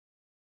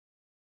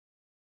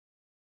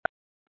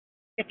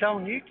it's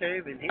on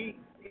YouTube, and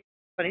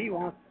what he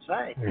wants to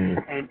say,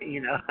 and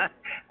you know,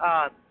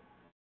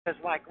 because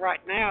like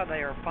right now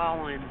they are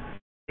following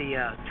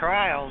the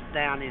trials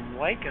down in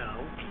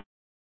Waco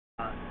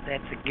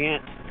that's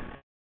against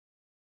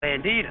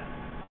Bandito.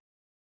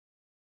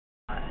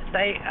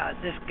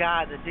 This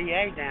guy, the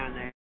DA down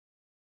there,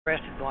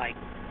 arrested like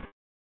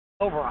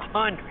over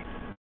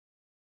 100,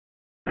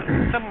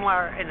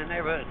 somewhere in the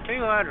neighborhood of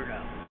 200 of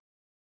them,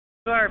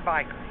 200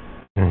 bikers.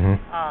 Mm-hmm.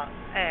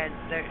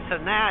 So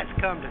now it's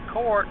come to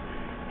court,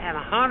 and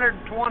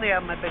 120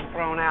 of them have been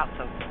thrown out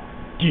so far.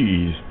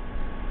 Jeez.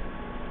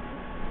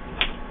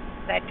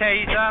 That tell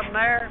you something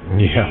there?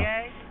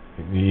 Yeah.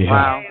 Yeah.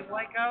 Wow. In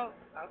Waco?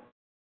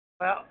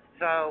 Well,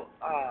 so,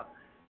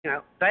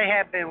 they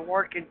have been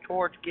working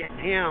towards getting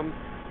him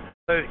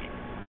booted.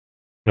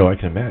 No, I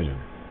can imagine.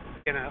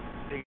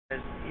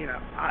 Because,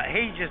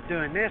 he's just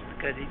doing this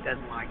because he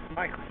doesn't like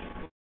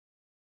bikers.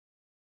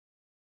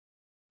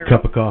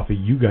 Cup of coffee.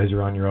 You guys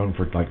are on your own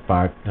for like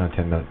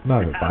 10 minutes.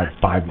 Not even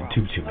 5 and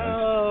 2 minutes.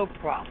 No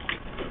problem.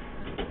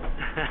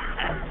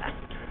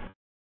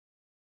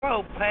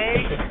 Oh,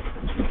 Paige.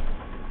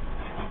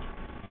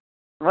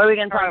 What are we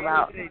going to talk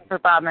about for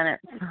 5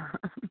 minutes?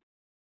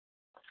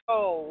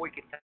 Oh, we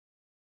can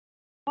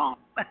talk.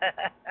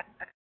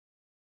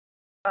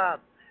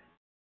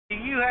 Do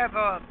you have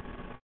a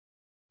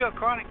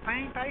chronic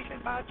pain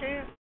patient by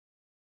chance?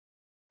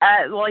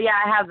 Well, yeah,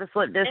 I have the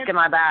slip disc in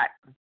my back.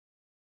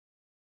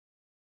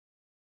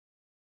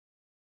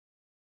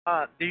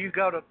 Do you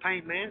go to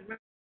pain management?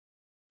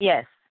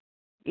 Yes.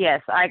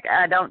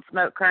 I don't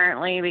smoke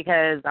currently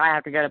because I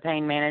have to go to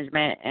pain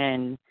management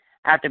and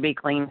have to be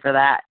clean for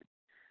that.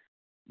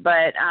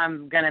 But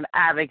I'm going to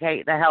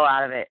advocate the hell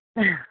out of it.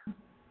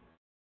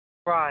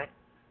 Right.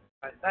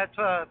 That's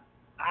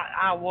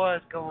I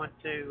was going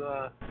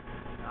to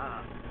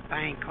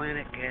pain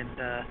clinic, and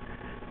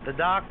the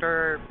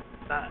doctor,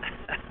 the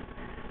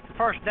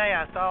first day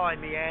I saw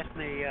him, he asked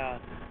me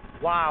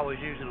why I was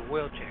using a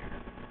wheelchair.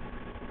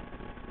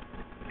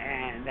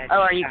 And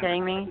are you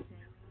kidding me?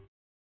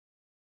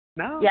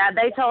 No. Yeah,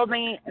 they told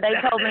me,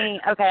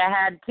 okay, I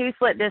had 2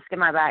 slip discs in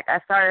my back. I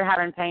started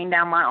having pain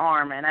down my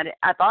arm, and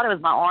I thought it was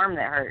my arm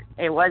that hurt.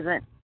 It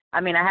wasn't. I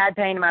mean, I had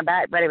pain in my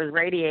back, but it was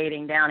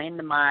radiating down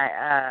into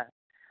my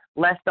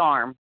left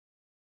arm.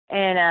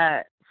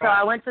 And so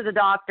I went to the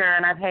doctor,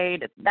 and I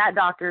paid that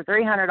doctor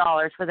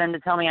 $300 for them to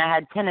tell me I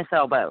had tennis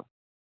elbow.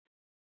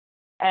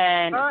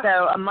 And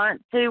so a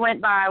month, 2 went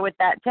by with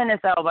that tennis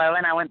elbow,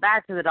 and I went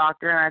back to the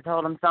doctor, and I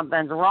told him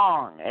something's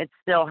wrong. It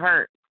still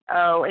hurts.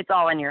 Oh, it's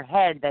all in your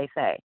head, they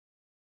say.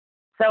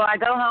 So I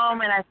go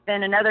home, and I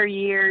spend another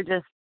year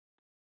just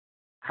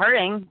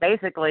hurting,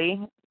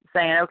 basically,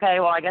 saying, okay,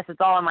 well, I guess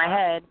it's all in my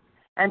head,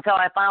 until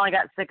I finally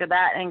got sick of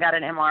that and got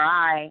an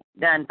MRI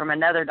done from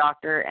another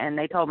doctor, and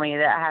they told me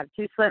that I have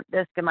 2 slip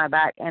discs in my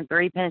back and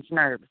 3 pinched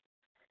nerves,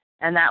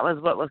 and that was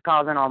what was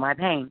causing all my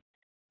pain.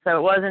 So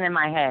it wasn't in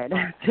my head.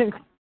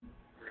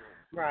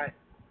 Right.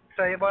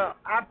 So, well,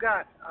 I've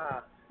got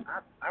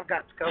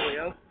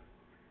scoliosis,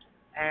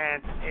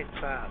 and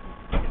it's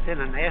in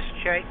an S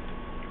shape.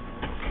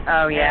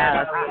 Oh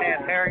yeah. And I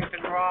have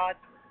Harrington rods.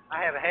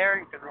 I have a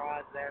Harrington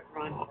rod that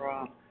runs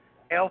from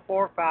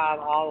L45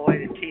 all the way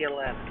to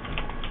T11.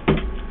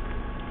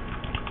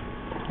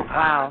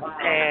 Wow.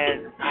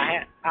 And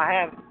I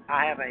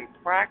have a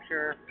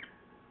fracture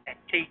at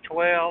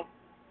T12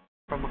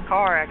 from a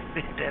car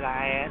accident that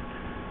I had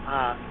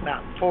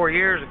about 4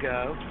 years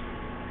ago.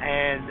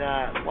 And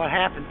what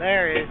happened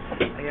there is,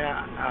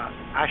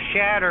 I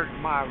shattered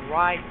my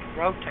right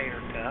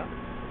rotator cuff.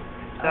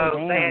 So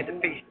they had to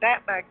piece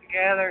that back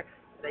together.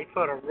 They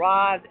put a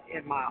rod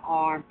in my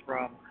arm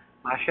from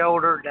my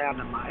shoulder down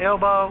to my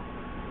elbow,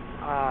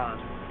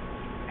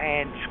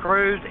 and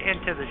screws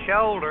into the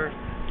shoulder.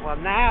 Well,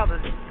 now the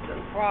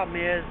problem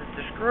is that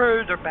the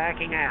screws are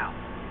backing out.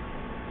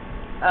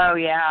 Oh,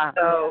 yeah.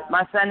 So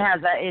my son has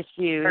that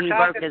issue. He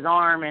broke his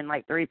arm in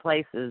like 3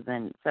 places,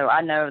 and so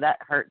I know that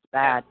hurts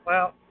bad.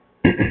 Well,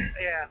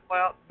 yeah.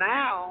 Well,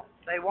 now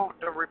they want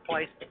to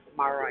replace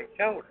my right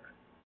shoulder.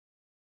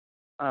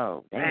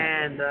 Oh, damn.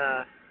 And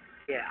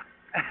yeah,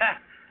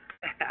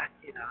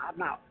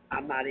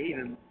 I'm not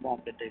even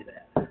wanting to do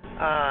that.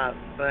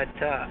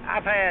 But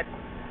I've had,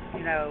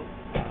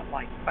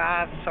 like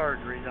 5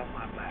 surgeries on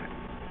my back.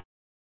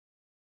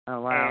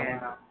 Oh wow.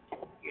 And,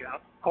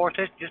 of course,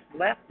 it's just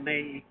left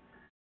me,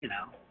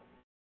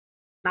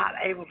 not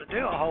able to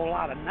do a whole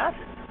lot of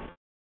nothing.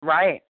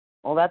 Right.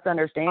 Well, that's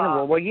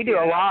understandable. Well, you do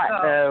a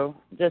lot, though.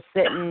 Just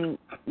sitting,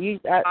 you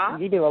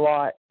do a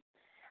lot.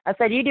 I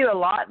said you do a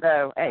lot,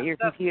 though, at your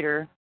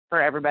computer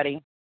for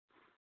everybody.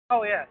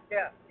 Oh, yeah.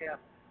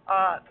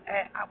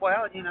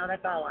 Well,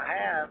 that's all I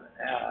have.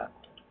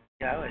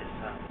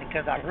 It's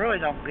because I really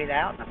don't get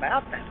out and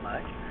about that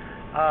much.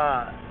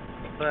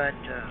 But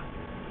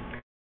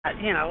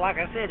like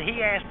I said,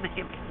 he asked me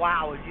why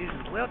I was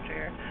using the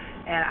wheelchair,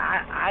 and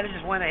I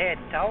just went ahead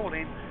and told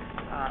him.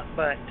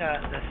 But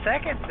the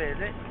second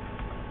visit,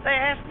 they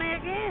asked me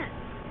again.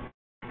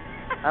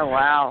 Oh,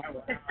 wow.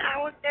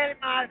 I looked at him,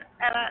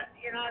 and I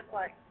was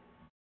like,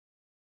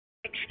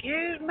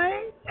 excuse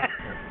me?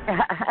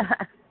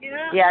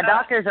 Yeah,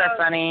 doctors are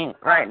funny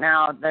right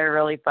now. They're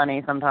really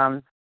funny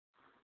sometimes.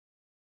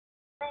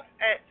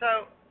 So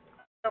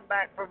I come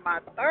back from my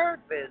 3rd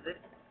visit,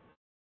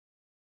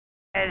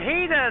 and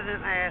he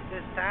doesn't ask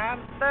this time,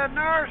 the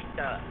nurse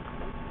does.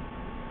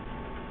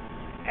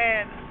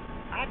 And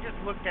I just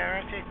looked at her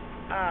and I said,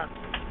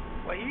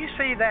 well, you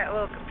see that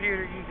little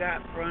computer you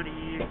got in front of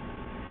you?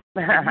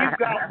 You've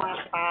got my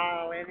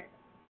file in it.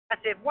 I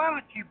said, why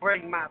don't you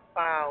bring my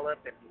file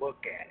up and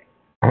look at it?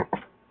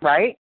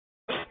 Right?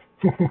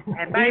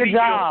 And Do your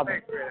job.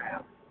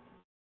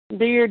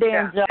 Do your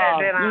damn job.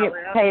 You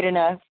get paid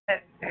enough.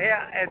 And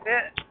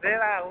then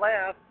I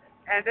left,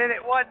 and then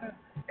it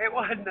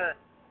wasn't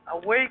a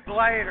week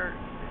later.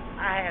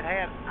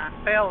 I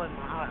fell in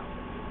my house,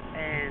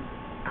 and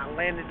I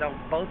landed on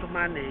both of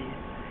my knees,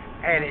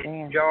 and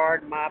it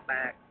jarred my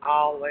back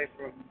all the way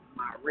from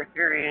my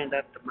rear end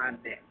up to my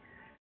neck.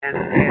 And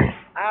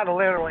I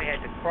literally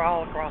had to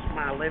crawl across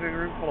my living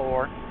room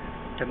floor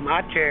to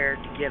my chair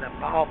to get up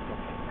off the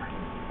floor.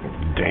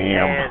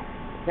 Damn.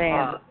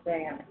 Damn.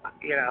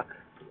 You know,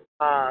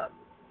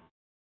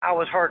 I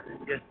was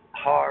hurting just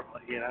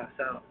horribly, you know.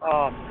 So,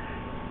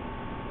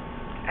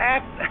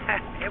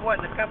 after, it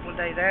wasn't a couple of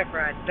days after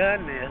I'd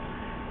done this,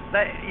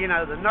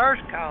 the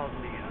nurse called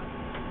me up.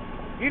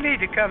 You need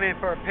to come in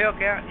for a pill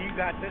count, and you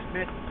got this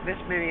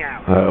many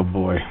hours. Oh,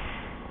 boy.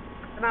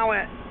 And I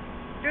went,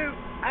 dude,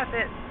 I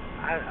said,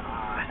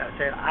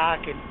 I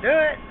can do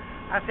it.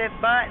 I said,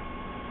 but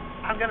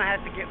I'm going to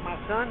have to get my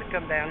son to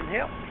come down and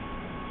help me.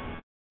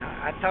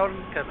 I told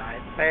him because I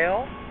had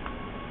fell,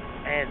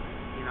 and,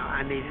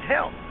 I needed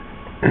help.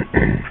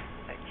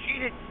 She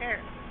didn't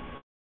care.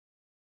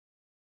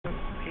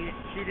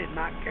 She did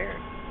not care.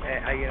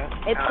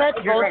 It's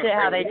such bullshit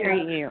how they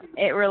treat you.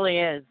 It really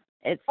is.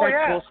 It's such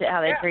bullshit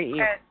how they treat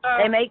you.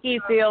 They make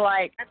you feel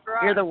like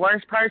you're the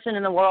worst person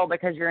in the world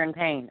because you're in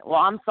pain. Well,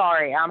 I'm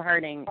sorry. I'm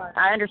hurting.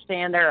 I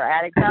understand there are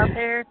addicts out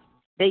there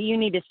that you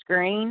need to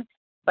screen,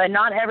 but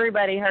not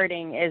everybody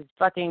hurting is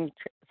fucking,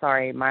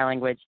 sorry, my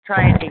language,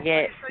 trying to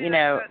get,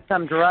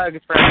 some drugs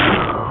from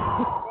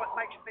you. What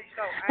makes me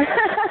so angry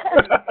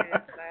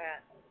is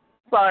that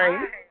sorry.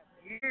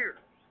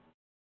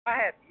 I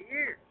have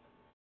years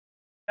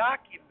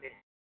documented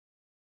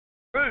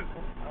proof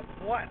of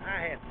what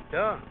I have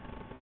done.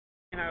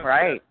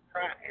 Right. To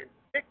try and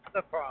fix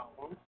the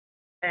problem,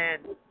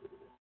 and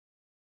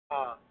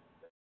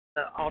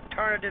the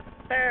alternative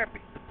therapy,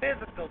 the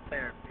physical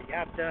therapy.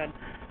 I've done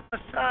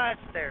massage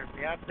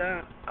therapy. I've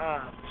done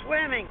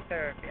swimming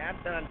therapy.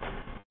 I've done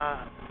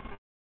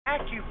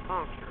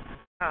acupuncture.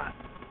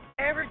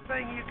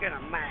 Everything you can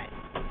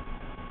imagine.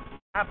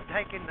 I've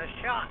taken the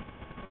shot.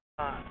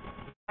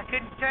 I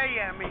couldn't tell you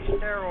how many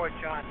steroid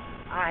shots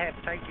I have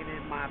taken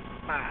in my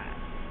spine.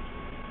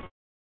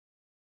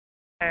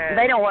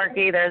 They don't work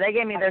either. They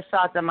gave me those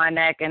shots in my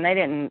neck, and they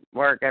didn't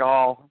work at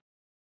all.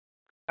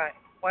 Right.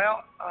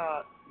 Well,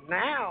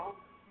 now,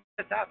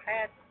 since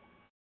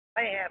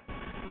they have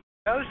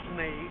dosed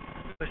me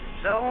with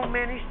so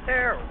many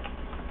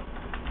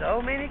steroids,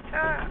 so many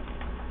times,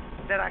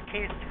 that I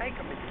can't take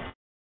them anymore.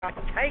 If I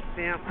take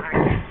them, I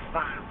get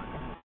violent.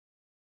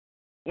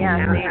 Yeah,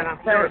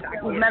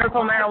 so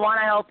medical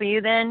marijuana help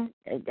you then?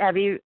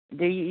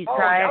 Do you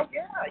try it?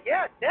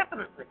 Yeah,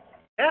 definitely.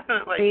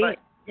 See? But,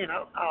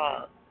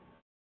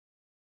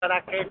 but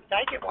I can't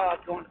take it while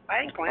I'm going to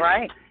pain clinic.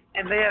 Right.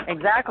 And then,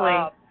 exactly.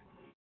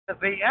 The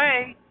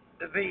VA,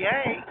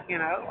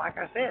 like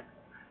I said,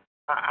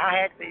 I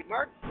had the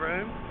emergency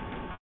room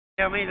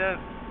tell me to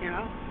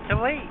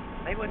leave.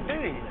 They wouldn't do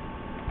anything.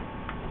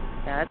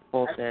 Yeah, that's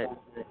bullshit.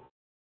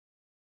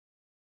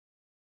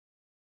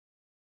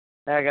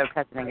 There I go,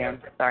 cussing again.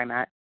 Sorry,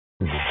 Matt.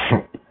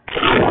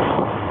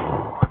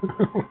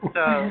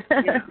 So,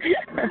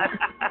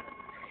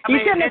 you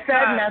shouldn't have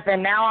said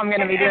nothing. Now I'm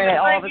going to be doing it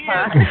all the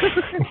time.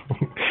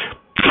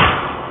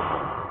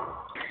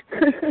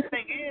 The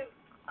thing is,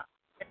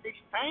 at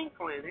these pain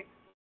clinics,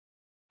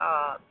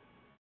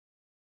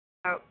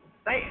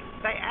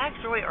 they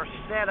actually are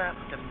set up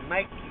to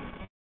make you.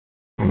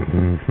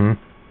 Mm-hmm.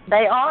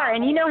 They are,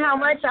 and you know how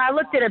much I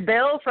looked at a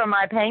bill from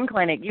my pain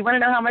clinic. You want to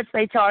know how much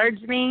they charge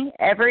me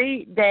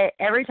every day,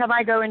 every time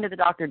I go into the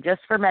doctor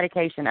just for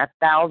medication?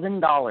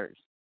 $1,000.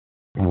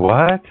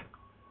 What?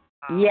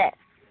 Yes.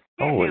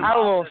 Holy. I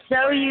will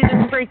show you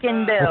the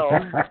freaking bill.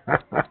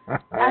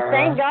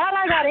 Thank God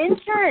I got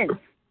insurance,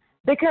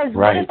 because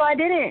what if I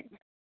didn't?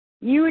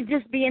 You would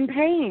just be in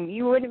pain.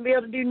 You wouldn't be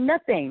able to do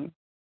nothing.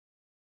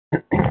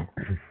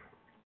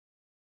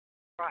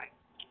 Right.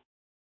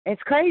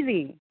 It's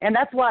crazy, and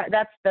that's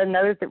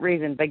another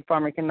reason Big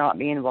Pharma cannot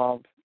be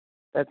involved.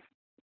 That's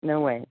no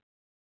way.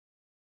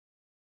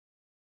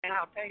 And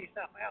I'll tell you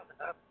something else.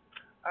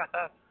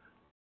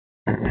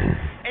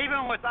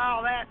 Even with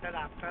all that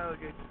I've told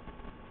you,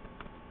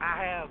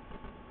 I have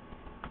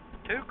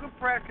 2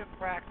 compression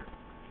fractures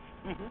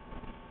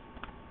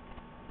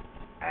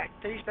at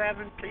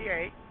T7,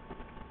 T8,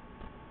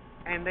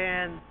 and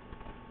then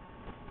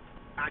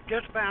I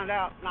just found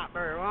out not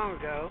very long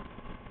ago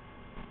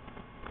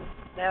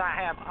that I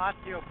have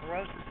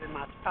osteoporosis in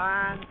my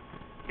spine,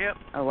 hip,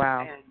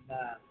 and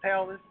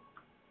pelvis,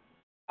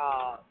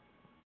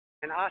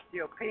 and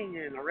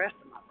osteopenia in the rest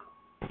of my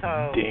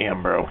body. So,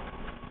 damn, bro.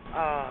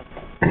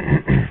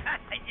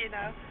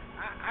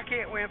 I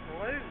can't win for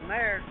losing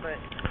there, but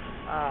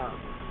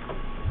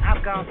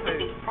I've gone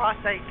through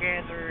prostate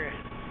cancer and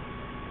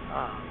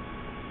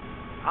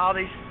all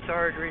these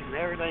surgeries and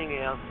everything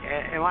else.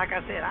 And like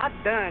I said,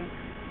 I've done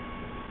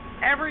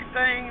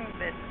everything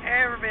that's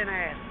ever been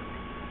asked of me.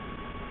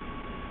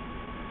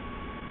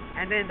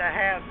 And then to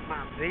have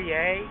my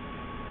VA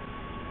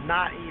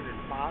not even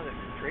bother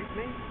to treat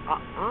me?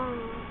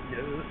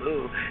 No.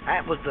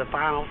 That was the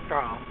final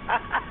straw.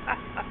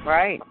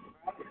 Right.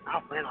 I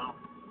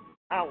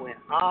went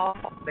all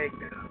big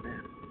time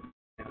then.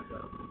 And so,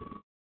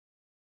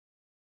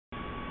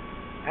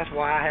 that's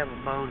why I have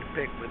a bone to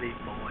pick with these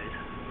boys.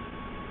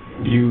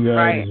 You guys,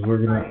 Right. we're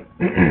gonna.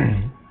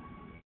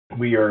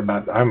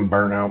 I'm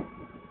burnt out.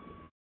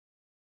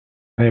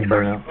 I'm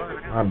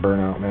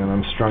burnt out, man.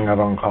 I'm strung out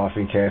on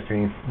coffee,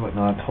 caffeine,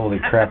 whatnot. Holy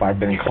crap, I've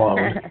been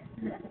cloned.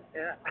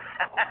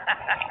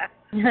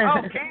 Yeah.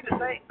 Oh, Kansas,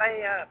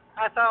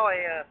 I saw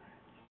a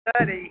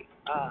study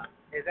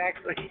has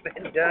actually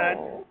been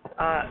done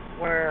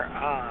where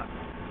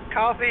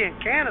coffee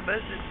and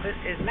cannabis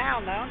is now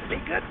known to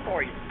be good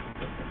for you.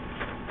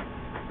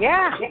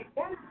 Yeah.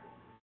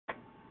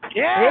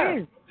 Yeah.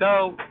 It is.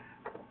 So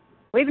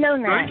We've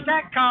known that. drink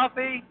that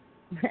coffee,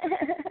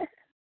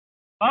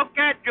 smoke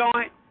that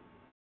joint,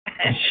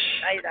 and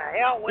say the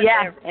hell with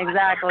Yeah, everybody.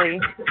 exactly.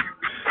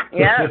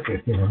 Yep.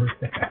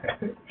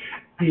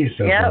 He's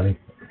so funny.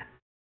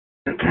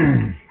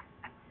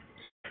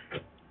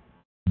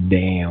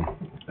 Damn,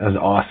 that was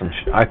awesome.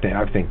 I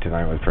think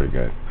tonight was pretty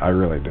good. I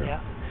really do.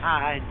 Yeah,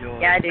 I enjoyed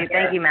it. Yeah, I do.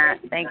 Thank you, Matt.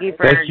 Thank you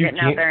for getting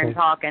out there and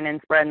talking and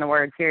spreading the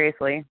word.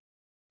 Seriously.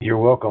 You're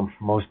welcome,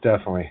 most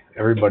definitely.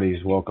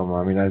 Everybody's welcome.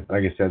 I mean,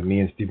 like I said, me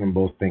and Stephen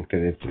both think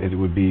that it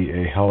would be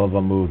a hell of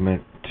a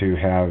movement to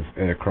have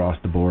it across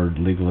the board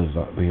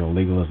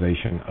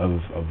legalization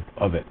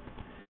of it.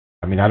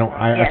 I mean, I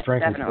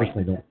frankly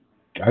personally don't.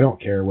 I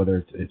don't care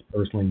whether it's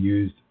personally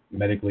used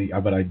medically,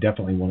 but I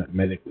definitely want it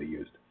medically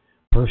used.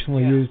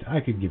 Personally used, I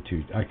could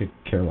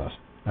care less.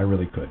 I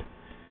really could.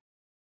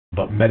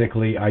 But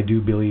medically, I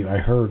do believe. I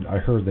heard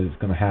that it's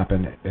going to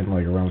happen in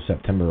like around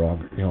September,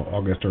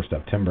 August or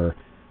September.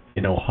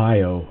 In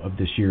Ohio of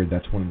this year,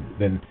 that's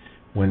when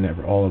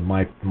all of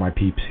my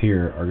peeps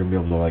here are going to be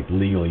able to like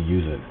legally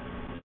use it.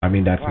 I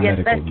mean, that's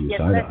medical use.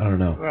 I don't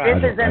know.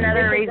 This is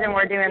another reason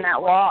we're doing that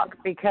walk,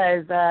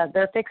 because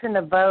they're fixing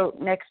to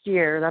vote next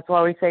year. That's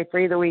why we say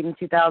free the weed in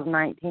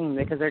 2019,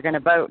 because they're going to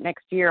vote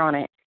next year on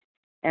it.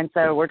 And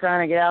so we're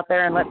trying to get out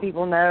there and let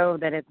people know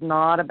that it's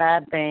not a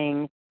bad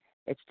thing.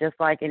 It's just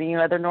like any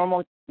other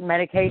normal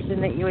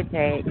medication that you would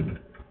take.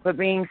 But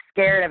being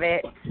scared of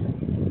it,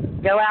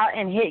 go out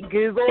and hit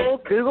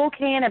Google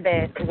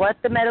cannabis, what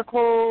the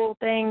medical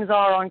things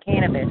are on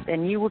cannabis,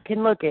 and you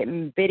can look at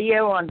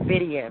video on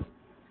video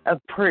of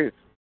proof.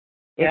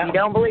 If you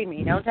don't believe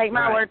me, don't take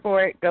my word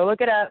for it. Go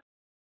look it up,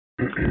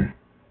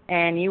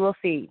 and you will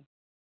see.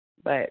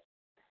 But,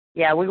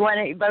 yeah, we want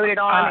it voted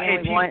on,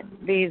 and we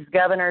want these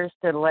governors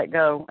to let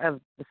go of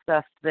the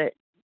stuff that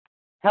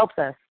helps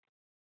us.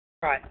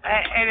 Right.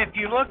 And if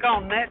you look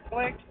on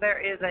Netflix, there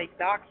is a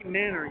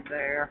documentary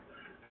there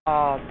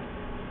on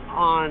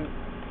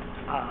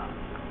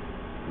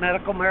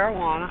medical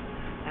marijuana,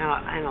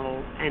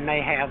 and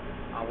they have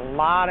a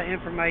lot of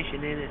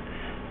information in it,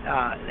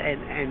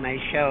 and they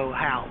show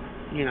how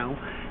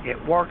it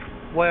works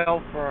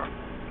well for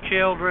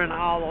children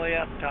all the way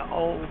up to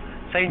old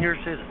senior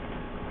citizens.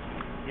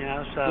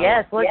 So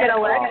yes, look at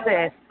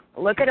Alexis.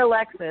 Look at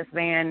Alexis,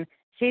 man.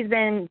 She's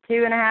been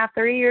 2.5,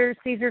 3 years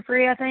seizure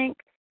free, I think,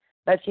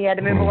 but she had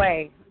to move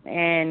away,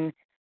 and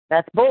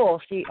that's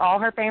bull. All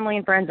her family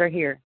and friends are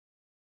here.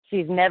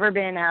 She's never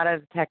been out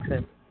of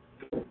Texas.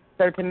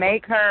 So to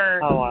make her,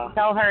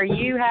 tell her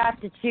you have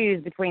to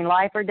choose between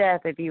life or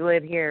death if you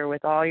live here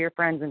with all your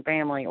friends and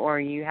family, or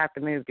you have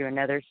to move to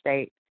another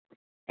state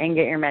and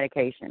get your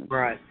medication.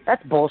 Right.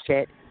 That's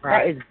bullshit.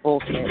 Right. That is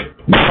bullshit.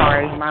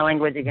 Sorry, my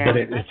language again. But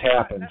it's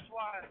happened. That's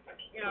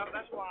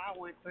why I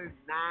went through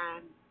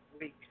 9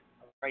 weeks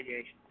of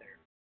radiation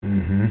therapy.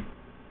 Mm-hmm.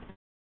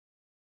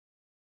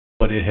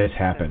 But it has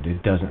happened.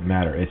 It doesn't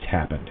matter. It's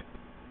happened.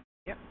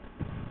 Yep.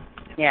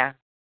 Yeah.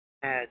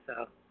 And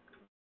so.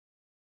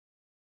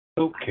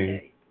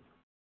 Okay.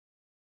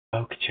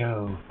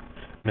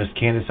 Miss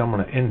Candace, I'm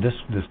going to end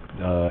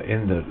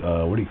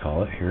what do you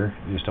call it here?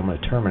 I'm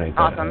going to terminate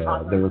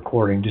the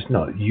recording. Just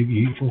no,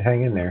 you can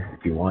hang in there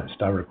if you want.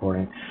 Stop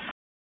recording.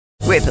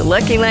 With the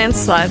Lucky Land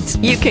Slots,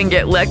 you can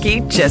get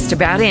lucky just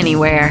about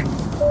anywhere.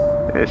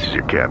 This is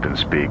your captain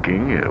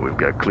speaking. We've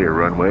got clear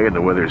runway and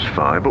the weather's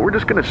fine, but we're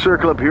just going to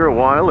circle up here a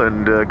while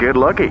and get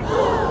lucky.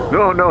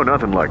 No,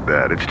 nothing like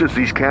that. It's just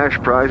these cash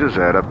prizes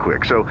add up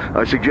quick. So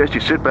I suggest you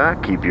sit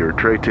back, keep your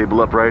tray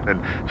table upright,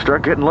 and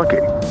start getting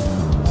lucky.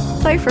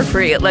 Play for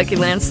free at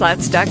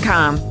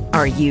LuckyLandSlots.com.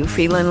 Are you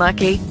feeling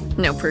lucky?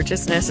 No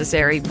purchase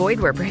necessary. Void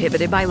where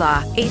prohibited by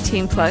law.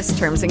 18+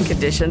 terms and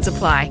conditions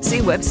apply. See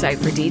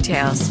website for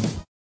details.